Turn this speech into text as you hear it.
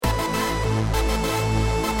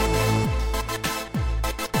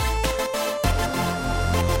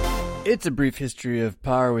It's a brief history of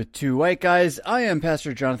power with two white guys. I am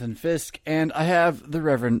Pastor Jonathan Fisk, and I have the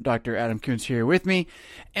Reverend Dr. Adam Kuntz here with me.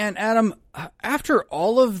 And Adam, after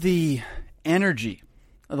all of the energy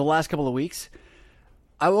of the last couple of weeks,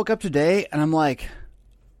 I woke up today and I'm like,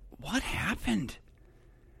 what happened?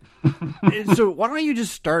 So why don't you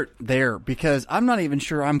just start there? Because I'm not even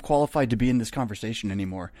sure I'm qualified to be in this conversation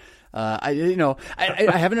anymore. I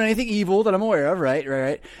haven't done anything evil that I'm aware of,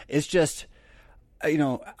 right? It's just,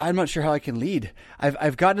 I'm not sure how I can lead.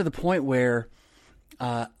 I've gotten to the point where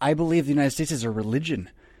I believe the United States is a religion,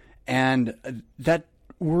 and that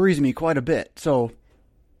worries me quite a bit. So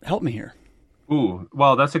help me here. Ooh,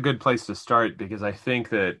 well, that's a good place to start, because I think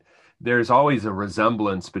that there's always a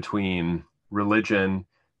resemblance between religion,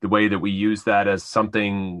 the way that we use that as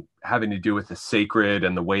something having to do with the sacred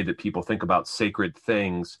and the way that people think about sacred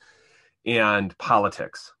things, and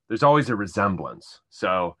politics. There's always a resemblance.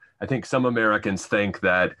 So I think some Americans think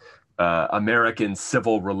that American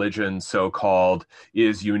civil religion, so-called,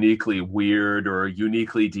 is uniquely weird or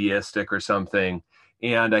uniquely deistic or something.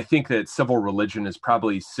 And I think that civil religion is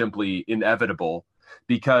probably simply inevitable,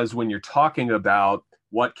 because when you're talking about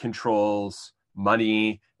what controls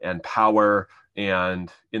money and power,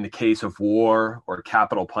 and in the case of war or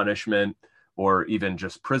capital punishment or even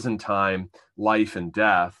just prison time, life and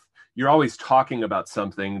death, you're always talking about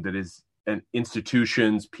something that is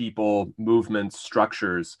institutions, people, movements,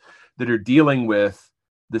 structures that are dealing with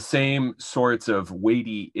the same sorts of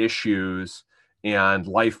weighty issues and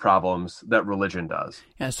life problems that religion does.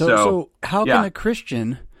 Yeah. So how can a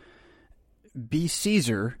Christian be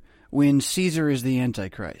Caesar when Caesar is the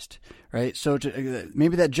Antichrist, right? So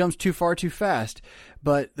maybe that jumps too far too fast.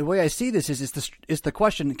 But the way I see this is it's the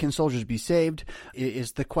question, can soldiers be saved?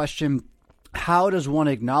 Is the question, how does one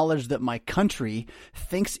acknowledge that my country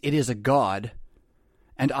thinks it is a god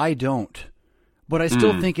and I don't, but I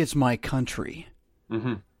still think it's my country?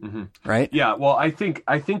 Mm-hmm, mm-hmm. Right? Yeah. Well, I think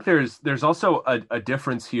there's also a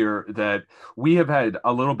difference here that we have had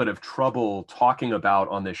a little bit of trouble talking about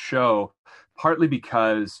on this show, partly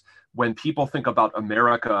because when people think about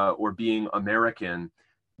America or being American,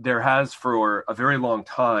 there has for a very long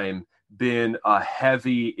time been a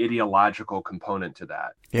heavy ideological component to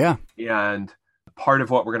that. Yeah. And part of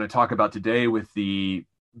what we're going to talk about today with the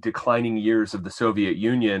declining years of the Soviet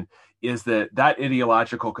Union is that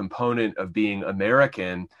ideological component of being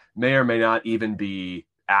American may or may not even be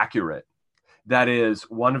accurate. That is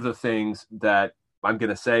one of the things that I'm going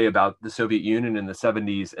to say about the Soviet Union in the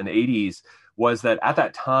 70s and 80s was that at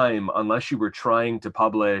that time, unless you were trying to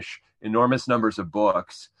publish enormous numbers of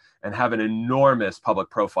books and have an enormous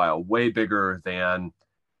public profile, way bigger than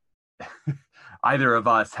either of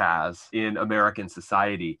us has in American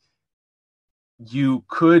society, you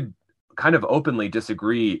could kind of openly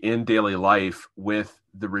disagree in daily life with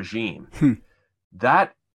the regime.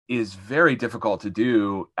 That is very difficult to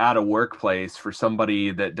do at a workplace for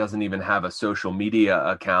somebody that doesn't even have a social media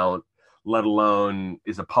account, let alone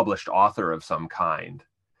is a published author of some kind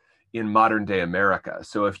in modern day America.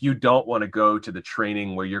 So if you don't want to go to the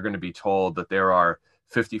training where you're going to be told that there are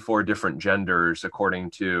 54 different genders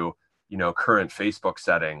according to, current Facebook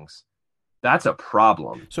settings, that's a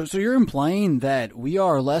problem. So you're implying that we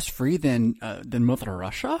are less free than Mother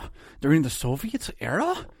Russia during the Soviet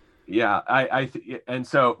era? Yeah, I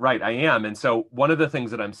am. And so one of the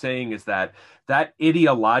things that I'm saying is that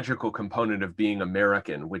ideological component of being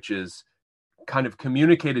American, which is kind of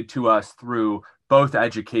communicated to us through both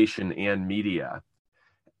education and media,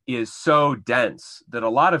 is so dense that a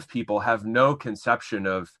lot of people have no conception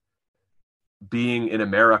of being in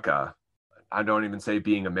America. I don't even say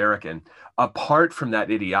being American, apart from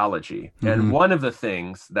that ideology. Mm-hmm. And one of the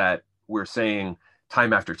things that we're saying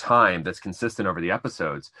time after time that's consistent over the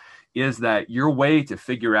episodes is that your way to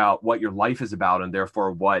figure out what your life is about, and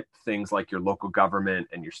therefore what things like your local government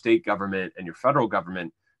and your state government and your federal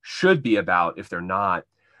government should be about, if they're not,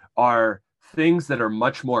 are things that are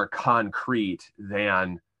much more concrete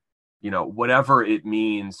than, whatever it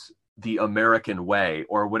means, the American way,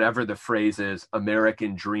 or whatever the phrase is,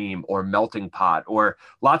 American dream or melting pot, or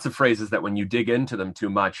lots of phrases that when you dig into them too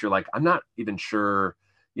much, you're like, I'm not even sure,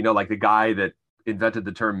 like the guy that invented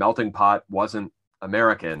the term melting pot wasn't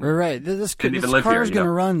American. Right. This car is going to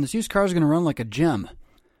run. This used car is going to run like a gem.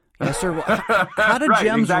 Yes, sir. How did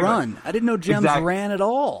gems run? I didn't know gems ran at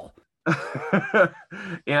all.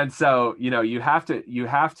 And so, you have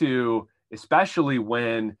to, especially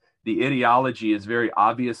when the ideology is very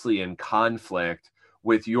obviously in conflict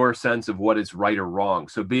with your sense of what is right or wrong.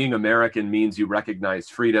 So being American means you recognize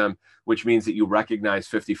freedom, which means that you recognize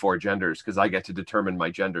 54 genders, because I get to determine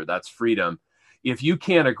my gender. That's freedom. if you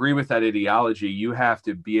can't agree with that ideology, you have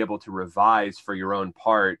to be able to revise for your own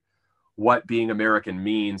part what being American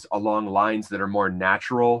means along lines that are more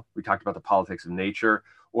natural. We talked about the politics of nature,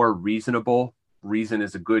 or reasonable. Reason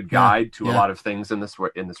is a good guide to a lot of things in this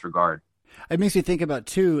regard. It makes me think about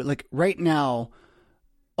too, like right now,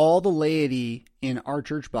 all the laity in our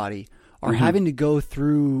church body are having to go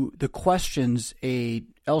through the questions a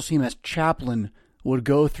LCMS chaplain would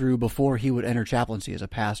go through before he would enter chaplaincy as a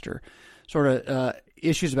pastor. Sort of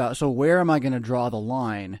issues about, so where am I going to draw the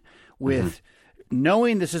line with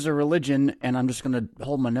knowing this is a religion and I'm just going to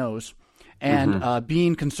hold my nose, and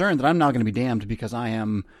being concerned that I'm not going to be damned because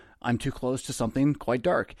I'm too close to something quite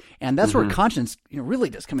dark. And that's where conscience really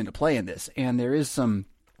does come into play in this. And there is some,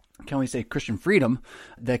 can we say, Christian freedom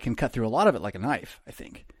that can cut through a lot of it like a knife, I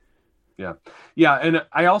think. Yeah. Yeah. And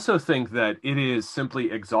I also think that it is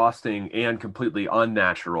simply exhausting and completely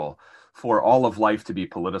unnatural for all of life to be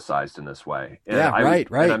politicized in this way. And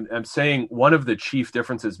right. And I'm saying one of the chief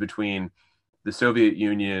differences between the Soviet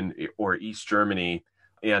Union or East Germany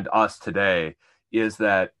and us today is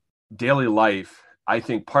that daily life, I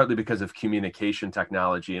think partly because of communication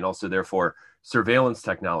technology and also therefore surveillance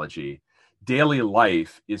technology, daily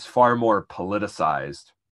life is far more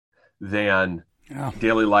politicized than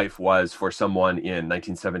daily life was for someone in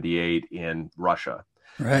 1978 in Russia.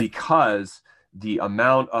 Right. Because the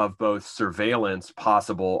amount of both surveillance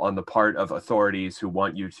possible on the part of authorities who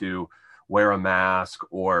want you to wear a mask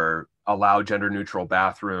or allow gender neutral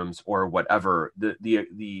bathrooms or whatever,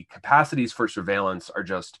 the capacities for surveillance are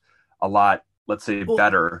just a lot, let's say,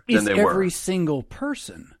 better than they were. Every single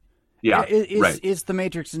person. Yeah, it's the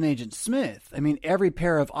Matrix and Agent Smith. I mean, every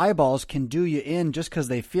pair of eyeballs can do you in just because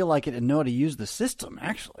they feel like it and know how to use the system,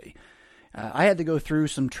 actually. I had to go through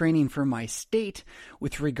some training for my state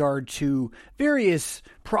with regard to various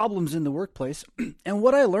problems in the workplace. And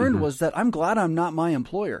what I learned was that I'm glad I'm not my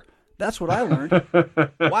employer. That's what I learned.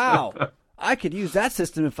 Wow. I could use that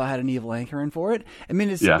system if I had an evil anchoring for it. I mean,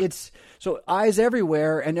 it's so eyes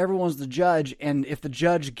everywhere and everyone's the judge. And if the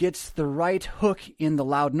judge gets the right hook in the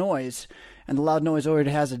loud noise, and the loud noise already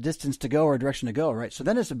has a distance to go or a direction to go, right? So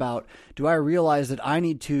then it's about, do I realize that I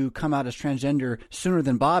need to come out as transgender sooner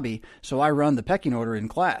than Bobby? So I run the pecking order in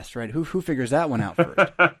class, right? Who figures that one out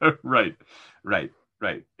first? Right.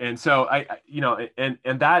 And so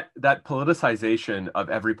and that politicization of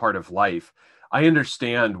every part of life, I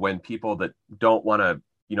understand when people that don't want to,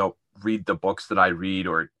 read the books that I read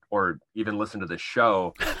or even listen to this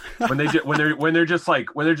show, when they're just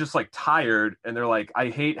like tired and they're like, I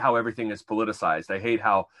hate how everything is politicized. I hate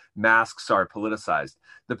how masks are politicized.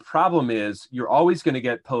 The problem is you're always going to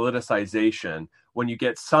get politicization when you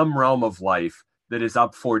get some realm of life that is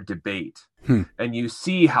up for debate. And you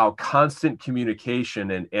see how constant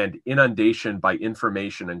communication and inundation by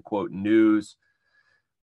information and quote news,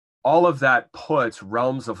 all of that puts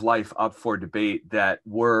realms of life up for debate that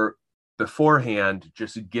were beforehand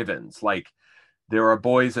just givens. Like there are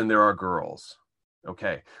boys and there are girls.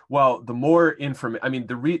 Okay. Well, the more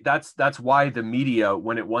information, that's why the media,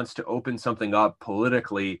 when it wants to open something up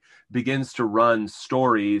politically, begins to run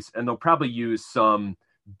stories, and they'll probably use some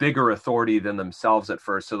bigger authority than themselves at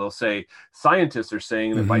first. So they'll say scientists are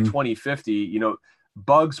saying that by 2050,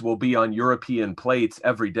 bugs will be on European plates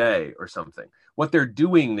every day or something. What they're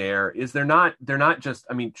doing there is they're not just,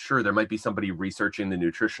 sure, there might be somebody researching the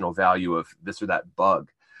nutritional value of this or that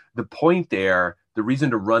bug. The point there, the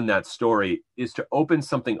reason to run that story is to open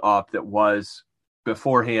something up that was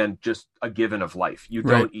beforehand just a given of life. You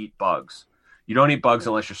don't eat bugs. You don't eat bugs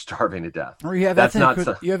unless you're starving to death. Or you have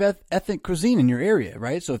ethnic cuisine in your area,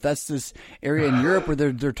 right? So if that's this area in Europe where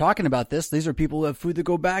they're talking about this, these are people who have food that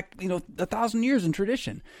go back, 1,000 years in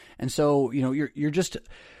tradition. And so, you're just,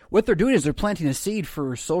 what they're doing is they're planting a seed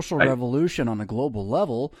for social revolution on a global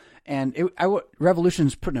level. And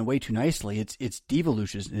revolution's putting it way too nicely. It's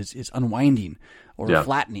devolution, it's unwinding or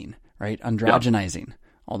flattening, right? Androgenizing,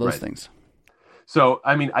 all those things. So,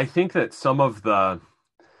 I think that some of the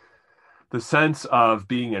sense of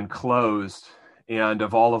being enclosed and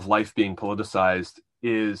of all of life being politicized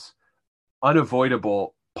is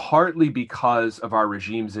unavoidable, partly because of our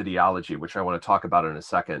regime's ideology, which I want to talk about in a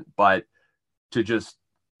second. But to just,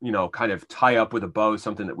 kind of tie up with a bow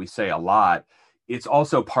something that we say a lot, it's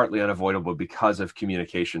also partly unavoidable because of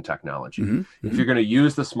communication technology. If you're going to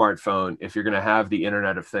use the smartphone, if you're going to have the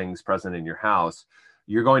Internet of Things present in your house,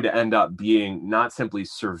 you're going to end up being not simply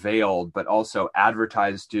surveilled, but also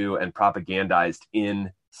advertised to and propagandized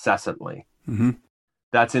incessantly.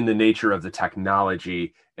 That's in the nature of the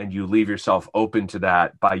technology, and you leave yourself open to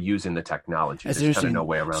that by using the technology. There's kind of no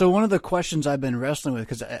way around. So one of the questions I've been wrestling with,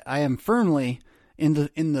 because I am firmly in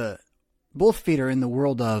the both feet are in the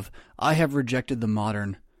world of, I have rejected the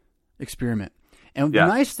modern experiment. And the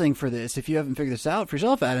nice thing for this, if you haven't figured this out for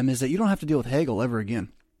yourself, Adam, is that you don't have to deal with Hegel ever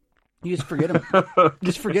again. You just forget him.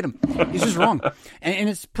 Just forget him. He's just wrong. And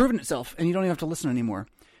it's proven itself, and you don't even have to listen anymore.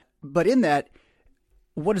 But in that,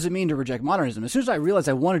 what does it mean to reject modernism? As soon as I realized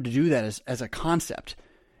I wanted to do that as a concept,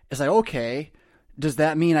 it's like, okay, does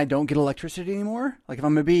that mean I don't get electricity anymore? Like if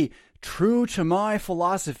I'm going to be true to my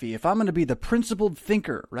philosophy, if I'm going to be the principled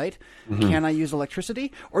thinker, right? Mm-hmm. Can I use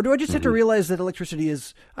electricity? Or do I just have to realize that electricity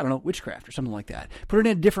is, I don't know, witchcraft or something like that? Put it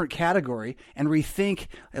in a different category and rethink,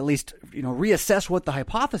 at least, reassess what the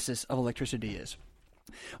hypothesis of electricity is.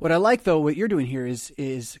 What I like, though, what you're doing here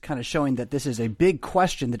is kind of showing that this is a big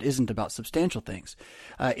question that isn't about substantial things.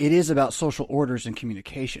 It is about social orders and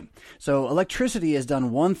communication. So electricity has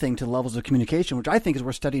done one thing to the levels of communication, which I think is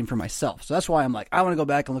worth studying for myself. So that's why I'm like, I want to go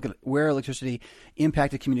back and look at where electricity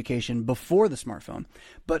impacted communication before the smartphone.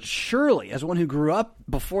 But surely, as one who grew up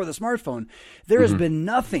before the smartphone, there has been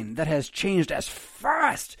nothing that has changed as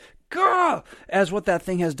fast as what that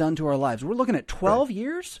thing has done to our lives. We're looking at 12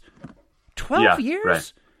 years? 12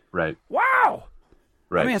 years? Right. Wow.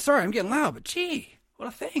 Right. I mean, sorry, I'm getting loud, but gee, what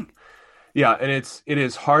a thing. Yeah, and it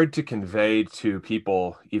is hard to convey to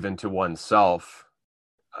people, even to oneself,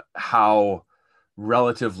 how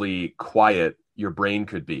relatively quiet your brain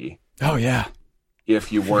could be. Oh, yeah.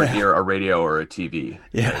 If you weren't near a radio or a TV.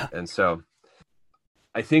 Yeah. Right? And so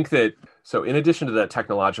I think that, in addition to that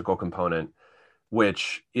technological component,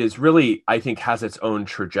 which is really, I think, has its own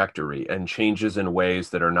trajectory and changes in ways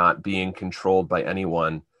that are not being controlled by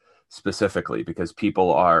anyone specifically, because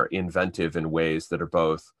people are inventive in ways that are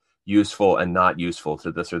both useful and not useful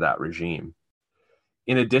to this or that regime.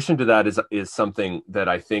 In addition to that is something that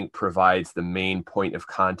I think provides the main point of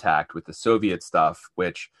contact with the Soviet stuff,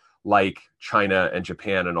 which, like China and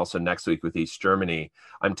Japan, and also next week with East Germany,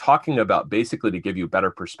 I'm talking about basically to give you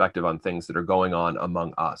better perspective on things that are going on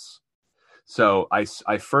among us. So I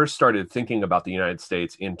first started thinking about the United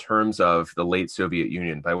States in terms of the late Soviet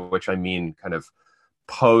Union, by which I mean kind of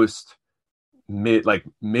mid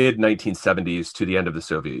 1970s to the end of the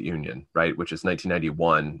Soviet Union, right, which is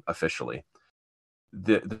 1991 officially.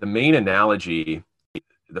 The main analogy,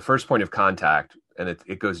 the first point of contact, and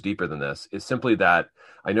it goes deeper than this, is simply that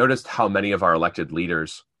I noticed how many of our elected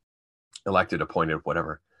leaders, elected, appointed,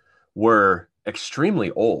 whatever, were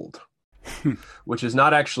extremely old. Which is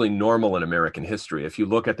not actually normal in American history. If you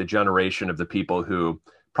look at the generation of the people who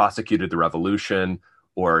prosecuted the revolution,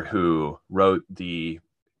 or who wrote the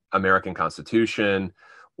American Constitution,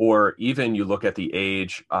 or even you look at the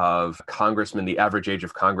age of congressmen, the average age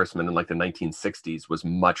of congressmen in like the 1960s was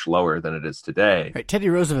much lower than it is today. Right, Teddy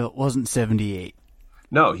Roosevelt wasn't 78.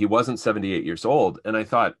 No, he wasn't 78 years old. And I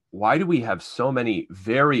thought, why do we have so many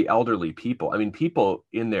very elderly people? I mean, people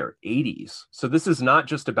in their 80s. So this is not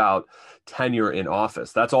just about tenure in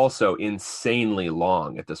office. That's also insanely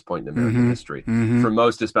long at this point in American history, for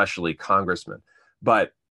most, especially congressmen.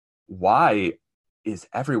 But why is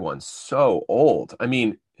everyone so old? I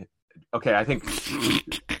mean, okay, I think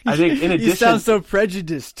in addition, you sound so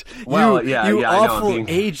prejudiced. Well, you awful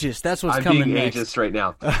ageist. That's what's coming being next. Ageist right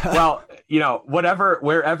now. Well,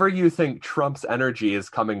 wherever you think Trump's energy is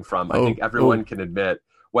coming from, I think everyone can admit,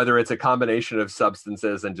 whether it's a combination of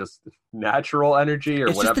substances and just natural energy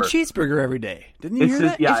or whatever. It's just the cheeseburger every day. Didn't you hear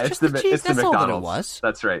that? Yeah, it's just the cheese. It's the That's McDonald's. all that it was.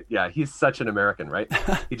 That's right. Yeah, he's such an American, right?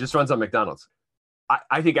 He just runs on McDonald's.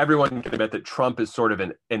 I think everyone can admit that Trump is sort of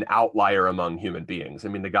an outlier among human beings. I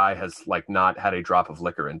mean, the guy has not had a drop of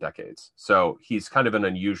liquor in decades. So he's kind of an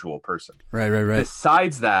unusual person. Right.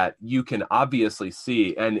 Besides that, you can obviously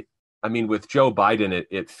see, and I mean, with Joe Biden,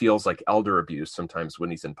 it feels like elder abuse sometimes when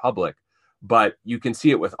he's in public, but you can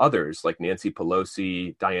see it with others like Nancy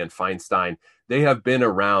Pelosi, Dianne Feinstein. They have been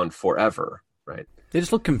around forever, right? They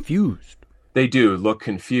just look confused. They do look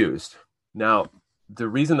confused. Now, the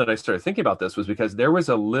reason that I started thinking about this was because there was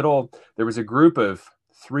a group of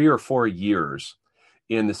 3 or 4 years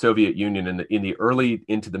in the Soviet Union in the early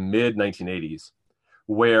into the mid 1980s,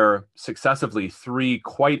 where successively 3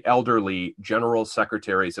 quite elderly general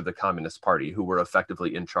secretaries of the Communist Party, who were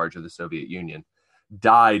effectively in charge of the Soviet Union,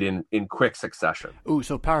 died in quick succession. Ooh,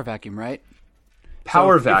 so power vacuum, right?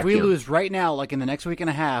 Power vacuum. If we lose right now, like in the next week and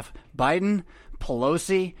a half, Biden,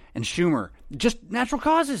 Pelosi, and Schumer, just natural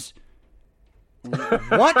causes.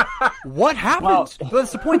 What happens? Well,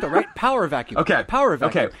 that's the point, though, right? Power vacuum. Okay. Power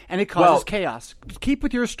vacuum. Okay. And it causes chaos. Keep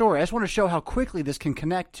with your story. I just want to show how quickly this can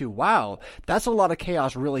connect to, wow, that's a lot of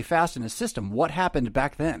chaos really fast in a system. What happened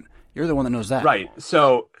back then? You're the one that knows that. Right.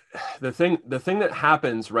 So the thing that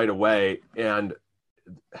happens right away and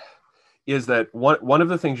is that one of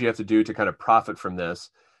the things you have to do to kind of profit from this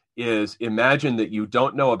is imagine that you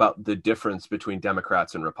don't know about the difference between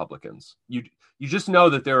Democrats and Republicans. You just know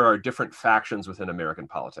that there are different factions within American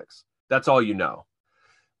politics. That's all you know.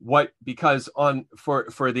 Because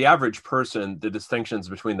for the average person, the distinctions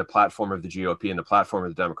between the platform of the GOP and the platform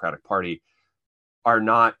of the Democratic Party are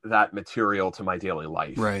not that material to my daily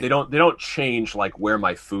life. Right. They don't change like where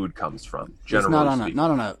my food comes from. Generally, it's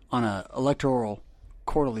not on a electoral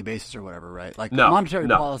quarterly basis or whatever, right? Like monetary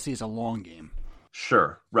policy is a long game.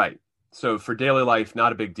 Sure, right. So for daily life,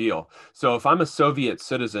 not a big deal. So if I'm a Soviet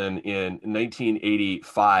citizen in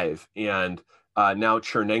 1985 and now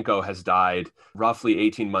Chernenko has died roughly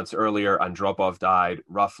 18 months earlier, Andropov died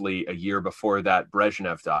roughly a year before that,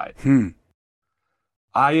 Brezhnev died.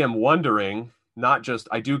 I am wondering, not just,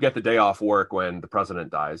 I do get the day off work when the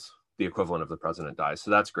president dies, the equivalent of the president dies.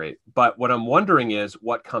 So that's great. But what I'm wondering is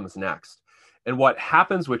what comes next and what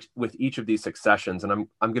happens with each of these successions. And I'm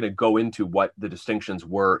going to go into what the distinctions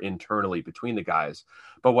were internally between the guys.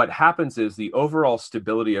 But what happens is the overall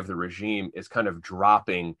stability of the regime is kind of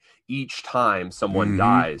dropping each time someone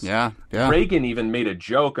dies. Yeah. Reagan even made a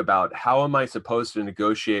joke about how am I supposed to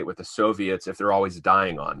negotiate with the Soviets if they're always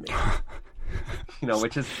dying on me?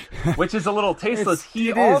 Which is a little tasteless.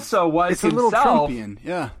 He also was himself. It's a little Trumpian,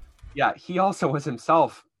 yeah. He also was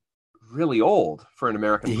himself really old for an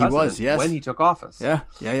American president. He was, yes. When he took office. Yeah.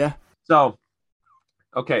 So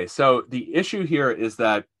the issue here is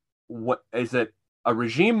that a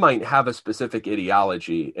regime might have a specific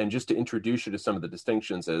ideology, and just to introduce you to some of the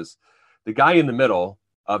distinctions is the guy in the middle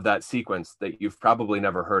of that sequence that you've probably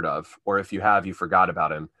never heard of, or if you have, you forgot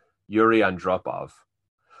about him, Yuri Andropov,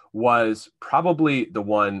 was probably the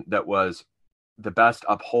one that was the best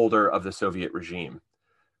upholder of the Soviet regime.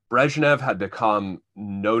 Brezhnev had become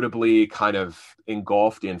notably kind of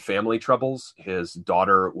engulfed in family troubles. His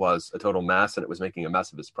daughter was a total mess, and it was making a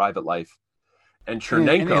mess of his private life. And Chernenko...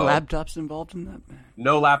 Any laptops involved in that?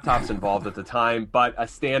 No laptops involved at the time, but a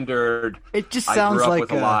standard... It just sounds like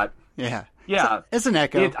with a lot. Yeah. Yeah. It's an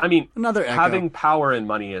echo. Another echo. Having power and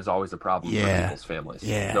money is always a problem for people's families.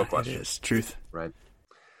 Yeah, no question. It is. Truth. Right.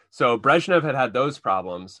 So Brezhnev had those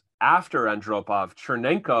problems. After Andropov,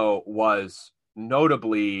 Chernenko was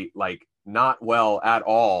notably not well at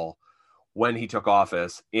all when he took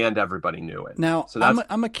office, and everybody knew it. Now, so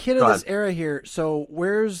I'm a kid of this era here, so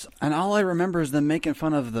and all I remember is them making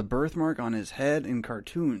fun of the birthmark on his head in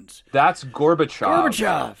cartoons. That's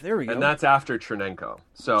Gorbachev. There we go. And that's after Chernenko.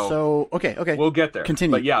 So okay. We'll get there.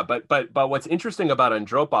 Continue. But what's interesting about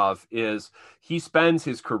Andropov is he spends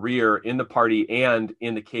his career in the party and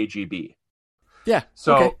in the KGB. Yeah.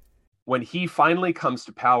 So when he finally comes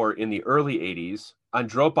to power in the early 80s,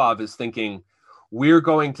 Andropov is thinking, we're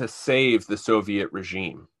going to save the Soviet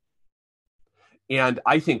regime. And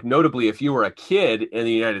I think notably, if you were a kid in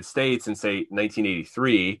the United States in, say,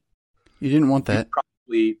 1983... You didn't want that.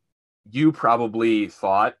 You probably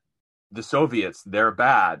thought the Soviets, they're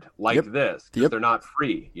bad, this, because they're not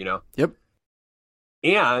free, Yep.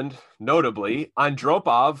 And notably,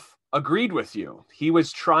 Andropov agreed with you. He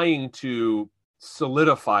was trying to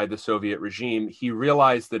solidify the Soviet regime. He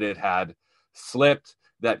realized that it had slipped,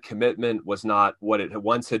 that commitment was not what it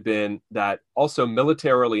once had been, that also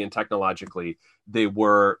militarily and technologically, they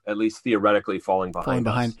were, at least theoretically, falling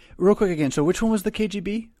behind. Real quick again, so which one was the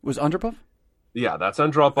KGB? Was Andropov? Yeah, that's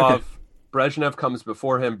Andropov. Okay. Brezhnev comes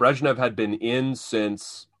before him. Brezhnev had been in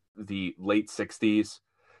since the late 60s,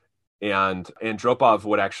 and Andropov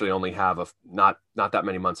would actually only have not that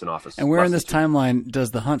many months in office. And where in this timeline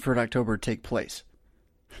does the Hunt for October take place?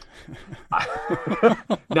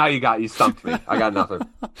 Now you stumped me. I got nothing.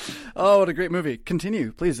 Oh, what a great movie.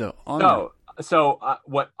 Continue, please, though.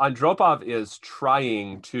 What Andropov is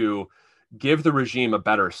trying to give the regime a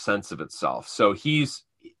better sense of itself. So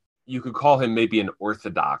you could call him maybe an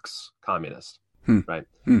orthodox communist, right?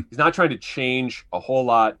 He's not trying to change a whole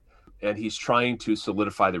lot, and he's trying to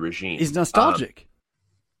solidify the regime. He's nostalgic.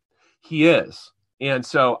 He is. And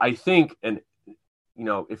so I think,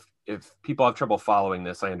 if people have trouble following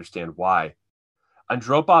this, I understand why.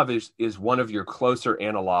 Andropov is one of your closer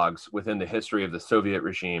analogs within the history of the Soviet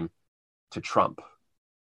regime to Trump.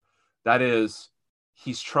 That is,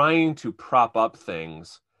 he's trying to prop up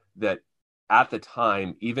things that at the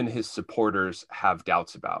time, even his supporters have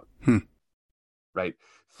doubts about. Right?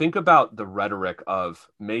 Think about the rhetoric of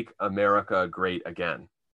 "Make America Great Again."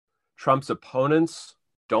 Trump's opponents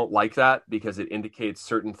don't like that because it indicates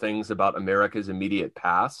certain things about America's immediate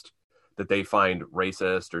past that they find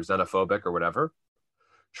racist or xenophobic or whatever.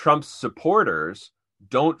 Trump's supporters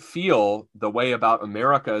don't feel the way about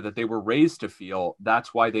America that they were raised to feel.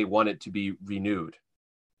 That's why they want it to be renewed.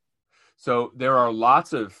 So there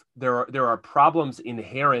are problems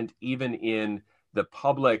inherent even in the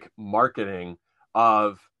public marketing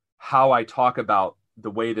of how I talk about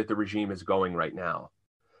the way that the regime is going right now.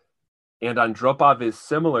 And Andropov is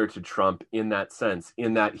similar to Trump in that sense,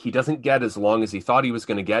 in that he doesn't get as long as he thought he was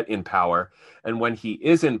going to get in power. And when he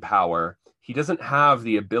is in power, he doesn't have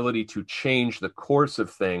the ability to change the course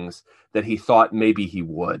of things that he thought maybe he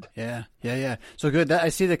would. Yeah. So good. I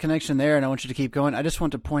see the connection there, and I want you to keep going. I just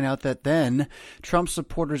want to point out that then Trump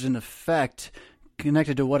supporters, in effect,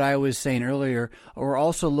 connected to what I was saying earlier, are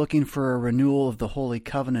also looking for a renewal of the Holy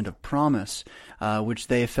Covenant of Promise, which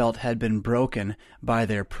they felt had been broken by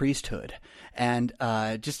their priesthood. And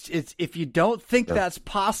if you don't think that's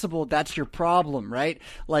possible, that's your problem, right?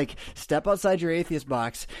 Like, step outside your atheist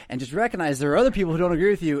box and just recognize there are other people who don't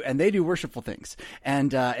agree with you, and they do worshipful things,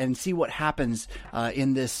 and see what happens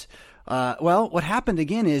in this. What happened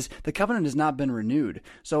again is the covenant has not been renewed.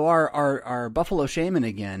 So our Buffalo Shaman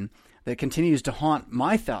again, that continues to haunt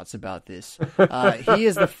my thoughts about this. He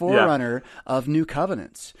is the forerunner of new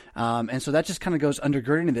covenants. And so that just kind of goes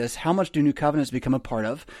undergirding this. How much do new covenants become a part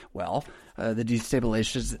of? Well, the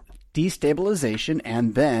destabilization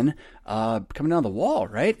and then coming down the wall,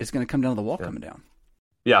 right? It's going to come down the wall coming down.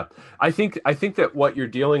 Yeah. I think that what you're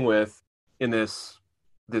dealing with in this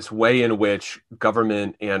way in which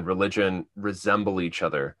government and religion resemble each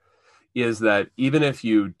other is that even if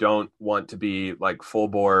you don't want to be like full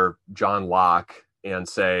bore John Locke and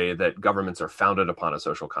say that governments are founded upon a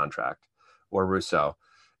social contract, or Rousseau,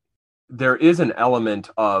 there is an element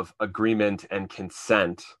of agreement and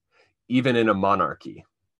consent even in a monarchy.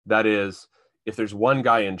 That is, if there's one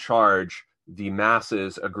guy in charge, the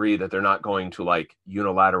masses agree that they're not going to like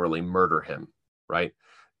unilaterally murder him, right?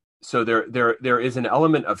 So there is an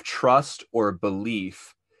element of trust or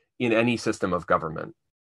belief in any system of government.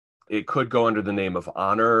 It could go under the name of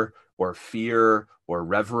honor or fear or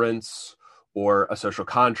reverence or a social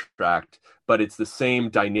contract, but it's the same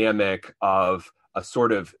dynamic of a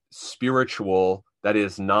sort of spiritual, that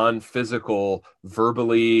is non-physical,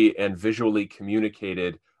 verbally and visually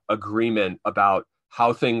communicated agreement about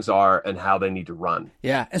how things are and how they need to run.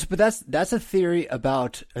 Yeah, but that's a theory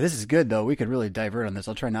about, this is good though, we could really divert on this,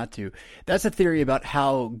 I'll try not to. That's a theory about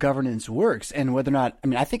how governance works and whether or not,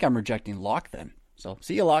 I think I'm rejecting Locke then. So,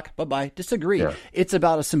 see you, Locke. Bye-bye. Disagree. Yeah. It's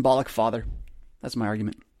about a symbolic father. That's my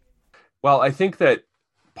argument. Well, I think that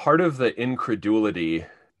part of the incredulity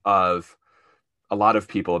of a lot of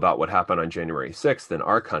people about what happened on January 6th in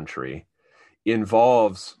our country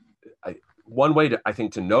involves one way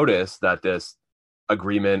to notice that this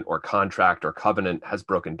agreement or contract or covenant has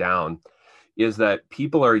broken down is that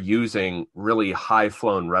people are using really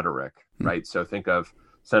high-flown rhetoric, right? So think of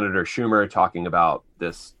Senator Schumer talking about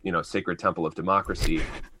this, sacred temple of democracy,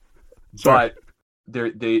 but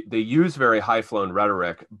they use very high-flown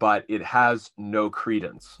rhetoric, but it has no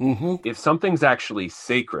credence. Mm-hmm. If something's actually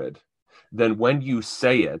sacred, then when you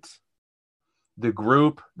say it, the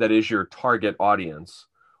group that is your target audience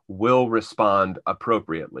will respond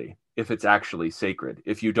appropriately if it's actually sacred.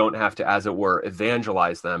 If you don't have to, as it were,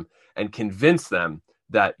 evangelize them and convince them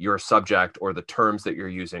that your subject or the terms that you're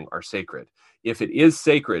using are sacred. If it is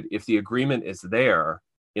sacred, if the agreement is there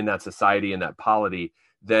in that society, in that polity,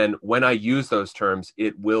 then when I use those terms,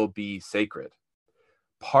 it will be sacred.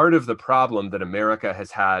 Part of the problem that America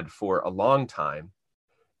has had for a long time,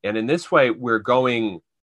 and in this way, we're going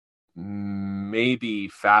maybe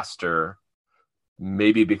faster,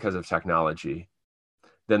 maybe because of technology,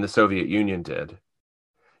 than the Soviet Union did,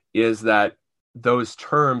 is that those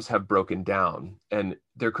terms have broken down. And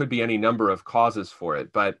there could be any number of causes for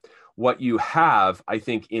it, but what you have, I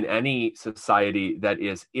think, in any society that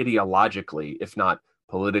is ideologically, if not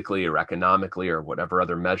politically or economically or whatever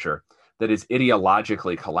other measure, that is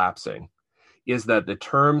ideologically collapsing, is that the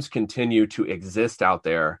terms continue to exist out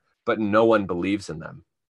there, but no one believes in them.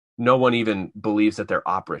 No one even believes that they're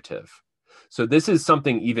operative. So this is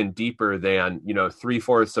something even deeper than,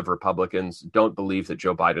 3/4 of Republicans don't believe that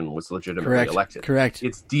Joe Biden was legitimately elected. Correct.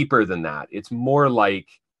 It's deeper than that. It's more like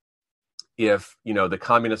if, the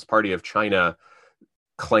Communist Party of China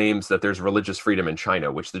claims that there's religious freedom in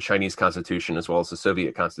China, which the Chinese Constitution as well as the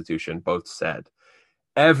Soviet Constitution both said.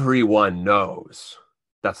 Everyone knows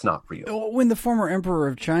that's not real. When the former emperor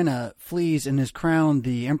of China flees and is crowned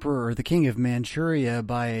the emperor or the king of Manchuria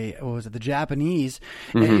by, the Japanese,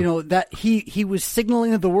 mm-hmm. That he was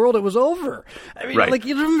signaling to the world it was over. I mean, right.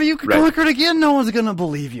 You could conquer it again, no one's going to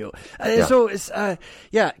believe you. So it's,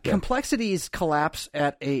 complexities collapse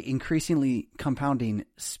at a increasingly compounding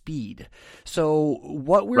speed. So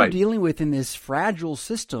what we're dealing with in this fragile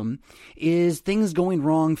system is things going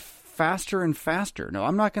wrong faster and faster. Now,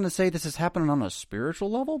 I'm not going to say this is happening on a spiritual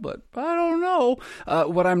level, but I don't know.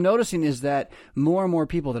 What I'm noticing is that more and more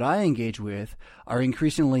people that I engage with are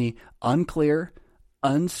increasingly unclear,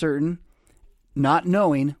 uncertain, not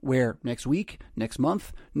knowing where next week, next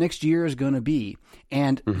month, next year is going to be.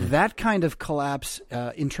 And that kind of collapse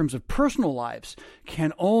in terms of personal lives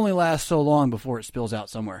can only last so long before it spills out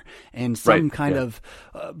somewhere. And some kind of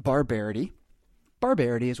barbarity.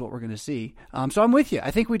 Barbarity is what we're going to see. So I'm with you.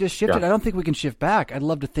 I think we just shifted. I don't think we can shift back. I'd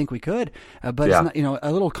love to think we could. But it's not,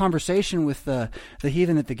 a little conversation with the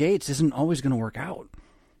heathen at the gates isn't always going to work out.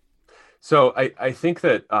 So I think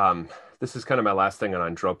that this is kind of my last thing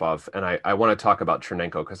on Andropov, and I want to talk about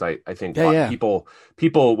Chernenko because I think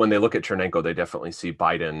people, when they look at Chernenko, they definitely see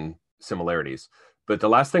Biden similarities. But the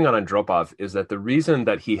last thing on Andropov is that the reason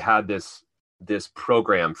that he had this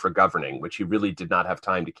program for governing, which he really did not have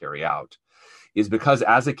time to carry out, is because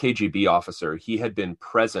as a KGB officer, he had been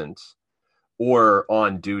present or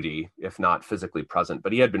on duty, if not physically present.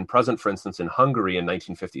 But he had been present, for instance, in Hungary in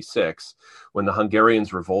 1956, when the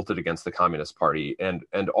Hungarians revolted against the Communist Party and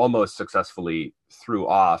almost successfully threw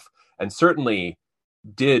off, and certainly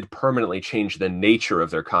did permanently change the nature of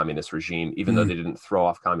their communist regime, even though they didn't throw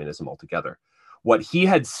off communism altogether. What he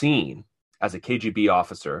had seen as a KGB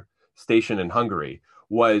officer stationed in Hungary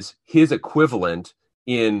was his equivalent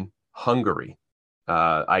in Hungary.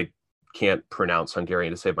 I can't pronounce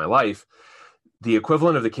Hungarian to save my life. The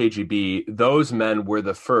equivalent of the KGB, those men were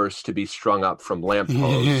the first to be strung up from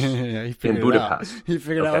lampposts in Budapest. He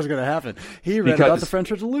figured out what was going to happen. He read about the French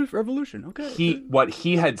Revolution. Okay. What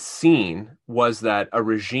he had seen was that a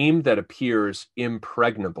regime that appears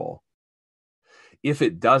impregnable, if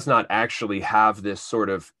it does not actually have this sort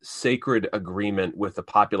of sacred agreement with the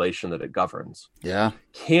population that it governs,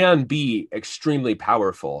 can be extremely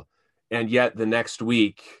powerful, and yet the next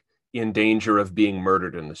week in danger of being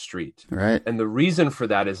murdered in the street. Right. And the reason for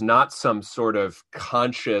that is not some sort of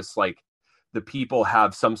conscious, like the people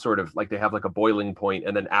have some sort of, like they have like a boiling point,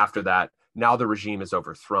 and then after that, now the regime is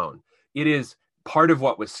overthrown. It is part of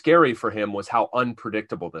what was scary for him was how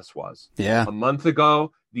unpredictable this was. Yeah. A month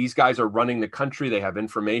ago, these guys are running the country. They have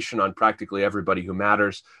information on practically everybody who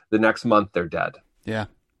matters. The next month, they're dead. Yeah.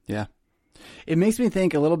 Yeah. It makes me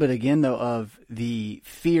think a little bit again, though, of the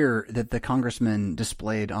fear that the congressman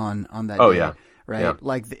displayed on that day. Yeah. Right? Yeah.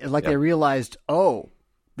 Like they realized,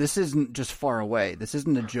 this isn't just far away. This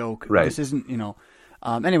isn't a joke. Right. This isn't,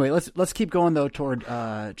 Anyway, let's keep going, though, toward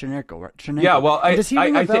Chernenko. Yeah, well, does he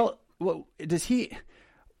ring a bell? Does he...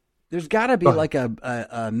 There's got to be like a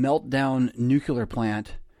meltdown nuclear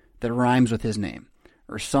plant that rhymes with his name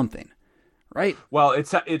or something. Right. Well,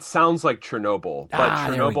 it sounds like Chernobyl,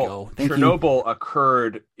 but Chernobyl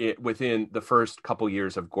occurred within the first couple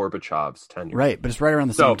years of Gorbachev's tenure. Right, but it's right around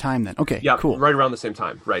the same time then. Okay, yeah, cool. Right around the same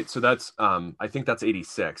time. Right. So that's I think that's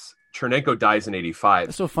 86. Chernenko dies in 85.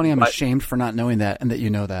 It's so funny. I'm ashamed for not knowing that and that you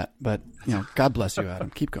know that. But God bless you, Adam.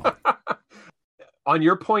 Keep going. On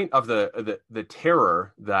your point of the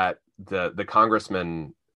terror that the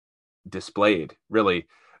congressman displayed, really,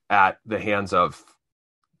 at the hands of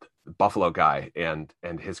Buffalo guy and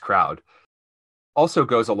his crowd, also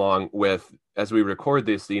goes along with, as we record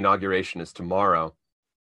this, the inauguration is tomorrow.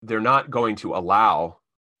 They're not going to allow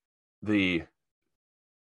the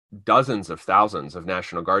dozens of thousands of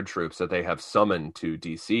National Guard troops that they have summoned to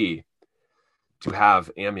DC to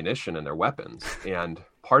have ammunition in their weapons. And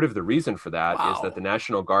part of the reason for that is that the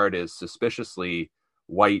National Guard is suspiciously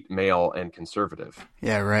white, male, and conservative.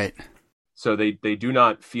 Yeah, right. So they do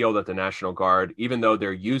not feel that the National Guard, even though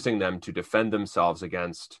they're using them to defend themselves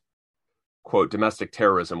against, quote, domestic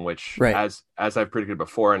terrorism, which, as I've predicted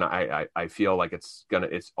before, and I feel like it's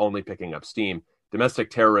only picking up steam, domestic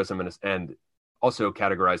terrorism and also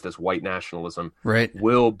categorized as white nationalism,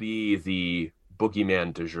 will be the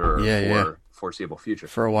boogeyman du jour for foreseeable future.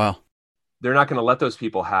 For a while. They're not going to let those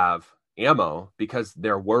people have ammo because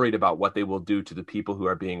they're worried about what they will do to the people who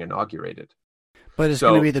are being inaugurated. But it's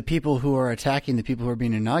going to be the people who are attacking the people who are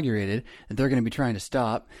being inaugurated that they're going to be trying to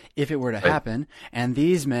stop if it were to happen. And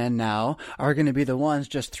these men now are going to be the ones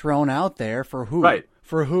just thrown out there for who?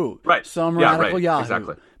 For who? Some radical Yahoo.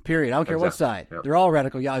 Exactly. Period. I don't care what side. Yeah. They're all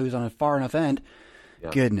radical Yahoos on a far enough end. Yeah.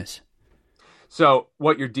 Goodness. So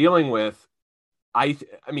what you're dealing with, I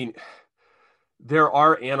mean, there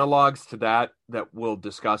are analogs to that we'll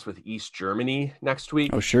discuss with East Germany next week.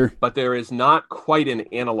 Oh, sure. But there is not quite an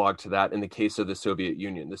analog to that in the case of the Soviet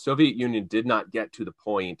Union. The Soviet Union did not get to the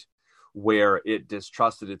point where it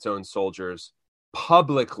distrusted its own soldiers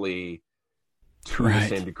publicly to the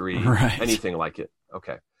same degree, anything like it.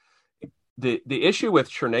 Okay. the issue with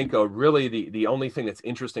Chernenko, really the only thing that's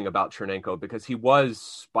interesting about Chernenko, because he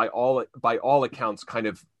was by all accounts kind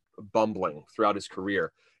of bumbling throughout his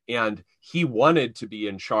career, and he wanted to be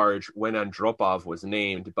in charge when Andropov was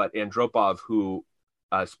named, but Andropov, who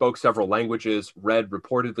spoke several languages, read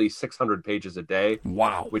reportedly 600 pages a day.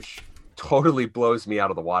 Wow, which totally blows me out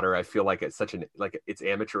of the water. I feel like it's it's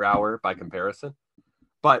amateur hour by comparison,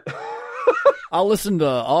 but. I'll listen to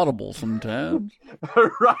Audible sometimes.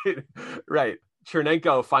 Right.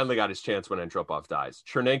 Chernenko finally got his chance when Andropov dies.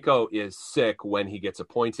 Chernenko is sick when he gets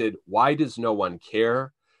appointed. Why does no one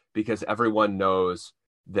care? Because everyone knows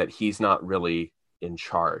that he's not really in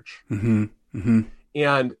charge. Mm-hmm. Mm-hmm.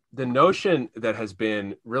 And the notion that has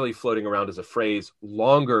been really floating around as a phrase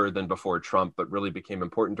longer than before Trump, but really became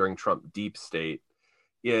important during Trump deep state,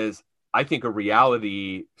 is, I think, a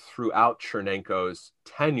reality throughout Chernenko's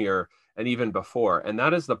tenure and even before. And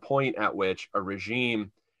that is the point at which a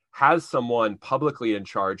regime has someone publicly in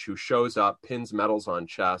charge who shows up, pins medals on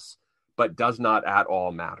chests, but does not at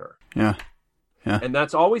all matter. Yeah. Yeah. And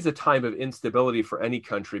that's always a time of instability for any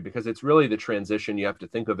country, because it's really the transition. You have to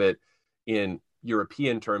think of it in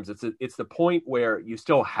European terms. It's the point where you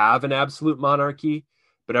still have an absolute monarchy,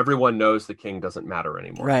 but everyone knows the king doesn't matter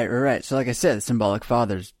anymore. Right. So like I said, the symbolic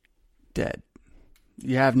father's dead.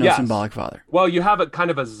 You have no symbolic father. Well, you have a kind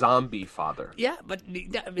of a zombie father. Yeah, but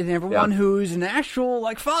everyone who's an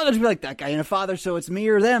actual father would be like, that guy ain't a father, so it's me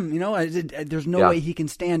or them. There's no way he can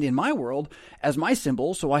stand in my world as my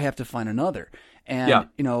symbol, so I have to find another. And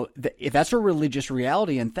if that's a religious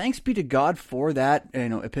reality, and thanks be to God for that,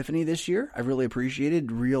 epiphany this year. I really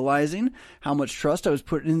appreciated realizing how much trust I was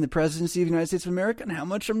putting in the presidency of the United States of America, and how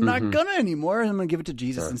much I'm not gonna anymore. I'm gonna give it to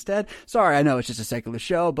Jesus instead. Sorry, I know it's just a secular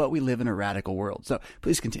show, but we live in a radical world. So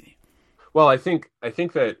please continue. Well, I think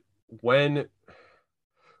that when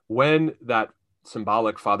that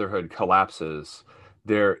symbolic fatherhood collapses,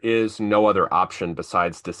 there is no other option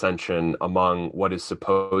besides dissension among what is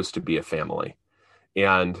supposed to be a family.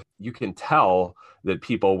 And you can tell that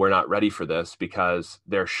people were not ready for this, because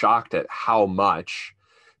they're shocked at how much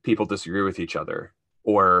people disagree with each other,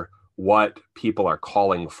 or what people are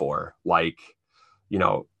calling for, like,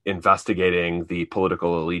 investigating the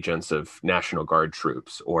political allegiance of National Guard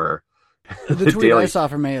troops, or the tweet I saw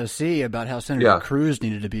from AOC about how Senator Cruz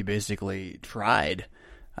needed to be basically tried.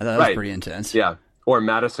 I thought that was pretty intense. Yeah. Or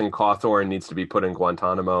Madison Cawthorn needs to be put in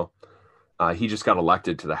Guantanamo. He just got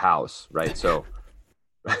elected to the House, right? So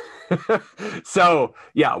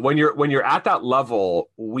when you're at that level,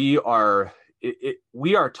 we are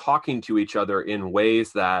talking to each other in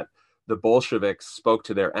ways that the Bolsheviks spoke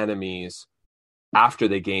to their enemies after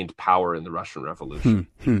they gained power in the Russian Revolution.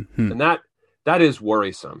 And that is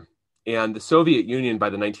worrisome. And the Soviet Union by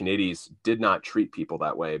the 1980s did not treat people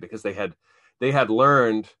that way, because they had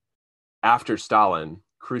learned after Stalin,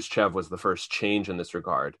 Khrushchev was the first change in this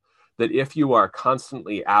regard, that if you are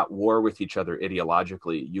constantly at war with each other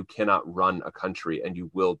ideologically, you cannot run a country, and you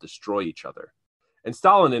will destroy each other. And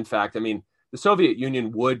Stalin, in fact, the Soviet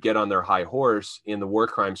Union would get on their high horse in the war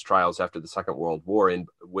crimes trials after the Second World War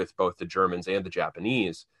with both the Germans and the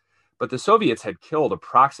Japanese. But the Soviets had killed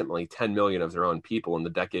approximately 10 million of their own people in the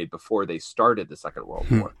decade before they started the Second World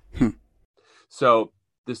War. So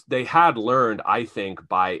they had learned, I think,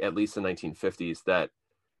 by at least the 1950s, that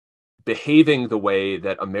behaving the way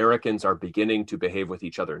that Americans are beginning to behave with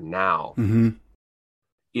each other now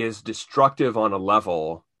is destructive on a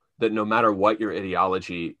level that no matter what your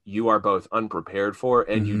ideology, you are both unprepared for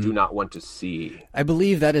and you do not want to see. I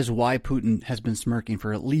believe that is why Putin has been smirking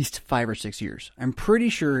for at least 5 or 6 years. I'm pretty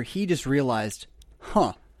sure he just realized,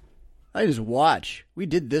 I just watch. We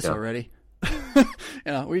did this already.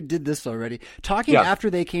 We did this already. Talking after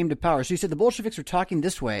they came to power. So you said the Bolsheviks were talking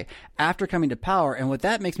this way after coming to power. And what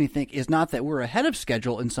that makes me think is not that we're ahead of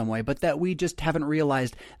schedule in some way, but that we just haven't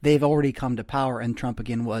realized they've already come to power, and Trump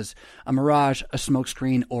again was a mirage, a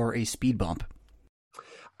smokescreen, or a speed bump.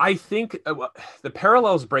 I think the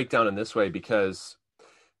parallels break down in this way, because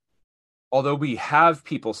although we have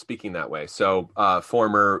people speaking that way, so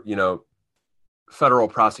former, federal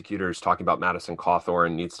prosecutors talking about Madison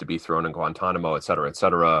Cawthorn needs to be thrown in Guantanamo, et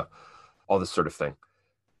cetera, all this sort of thing.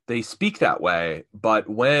 They speak that way, but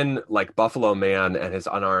when, like, Buffalo Man and his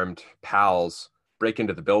unarmed pals break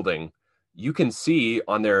into the building, you can see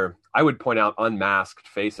on their, I would point out, unmasked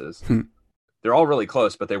faces. They're all really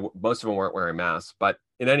close, but most of them weren't wearing masks. But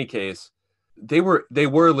in any case, they were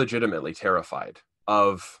legitimately terrified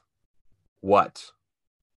of what?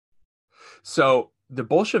 So the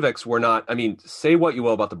Bolsheviks were not, say what you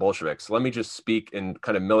will about the Bolsheviks. Let me just speak in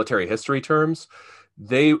kind of military history terms.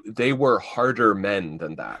 They were harder men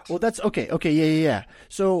than that. Well, that's okay. Yeah.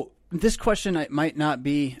 So this question might not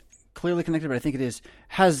be clearly connected, but I think it is.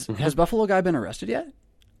 Has Buffalo Guy been arrested yet?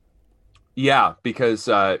 Yeah, because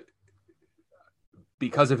of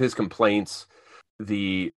his complaints,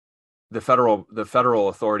 the federal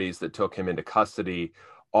authorities that took him into custody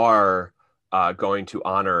are going to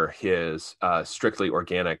honor his strictly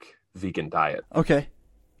organic vegan diet. Okay.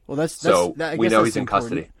 Well, we know he's in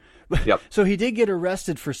custody. Yep. So he did get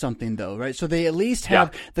arrested for something, though, right? So they at least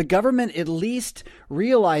have the government at least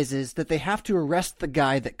realizes that they have to arrest the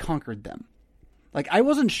guy that conquered them. Like, I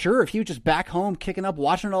wasn't sure if he was just back home kicking up,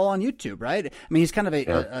 watching it all on YouTube, right? I mean, he's kind of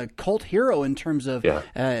a cult hero in terms of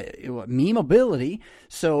meme ability.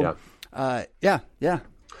 So, yeah.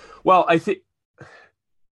 Well, I think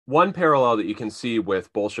one parallel that you can see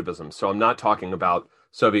with Bolshevism, so I'm not talking about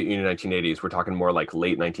Soviet Union 1980s, we're talking more like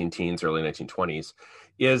late 19-teens, early 1920s,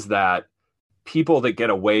 is that people that get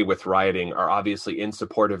away with rioting are obviously in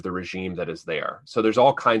support of the regime that is there. So there's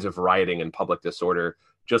all kinds of rioting and public disorder,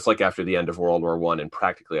 just like after the end of World War I in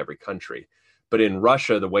practically every country. But in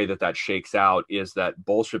Russia, the way that shakes out is that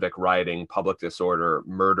Bolshevik rioting, public disorder,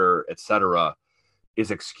 murder, etc.,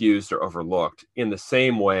 is excused or overlooked in the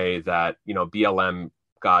same way that, BLM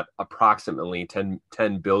got approximately $10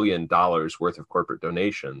 billion worth of corporate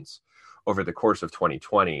donations over the course of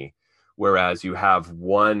 2020, whereas you have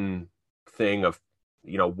one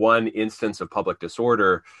instance of public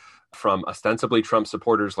disorder from ostensibly Trump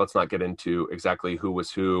supporters. Let's not get into exactly who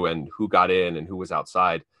was who and who got in and who was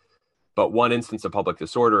outside, but one instance of public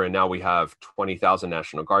disorder. And now we have 20,000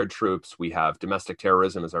 National Guard troops. We have domestic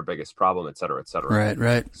terrorism as our biggest problem, et cetera, et cetera.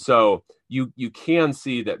 Right. So you can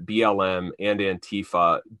see that BLM and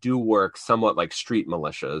Antifa do work somewhat like street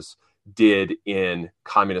militias did in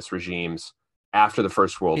communist regimes after the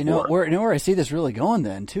First World War. Where I see this really going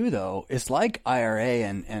then too, though, it's like IRA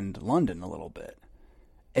and London a little bit.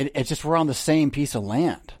 It's just we're on the same piece of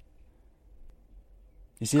land.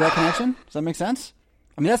 You see that connection? Does that make sense?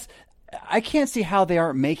 I mean, I can't see how they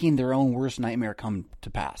aren't making their own worst nightmare come to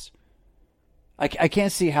pass. I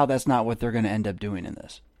can't see how that's not what they're going to end up doing in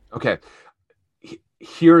this. Okay.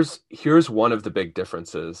 Here's one of the big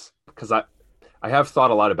differences, because I have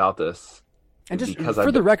thought a lot about this. And just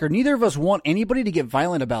for the record, neither of us want anybody to get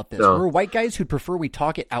violent about this. No. We're white guys who'd prefer we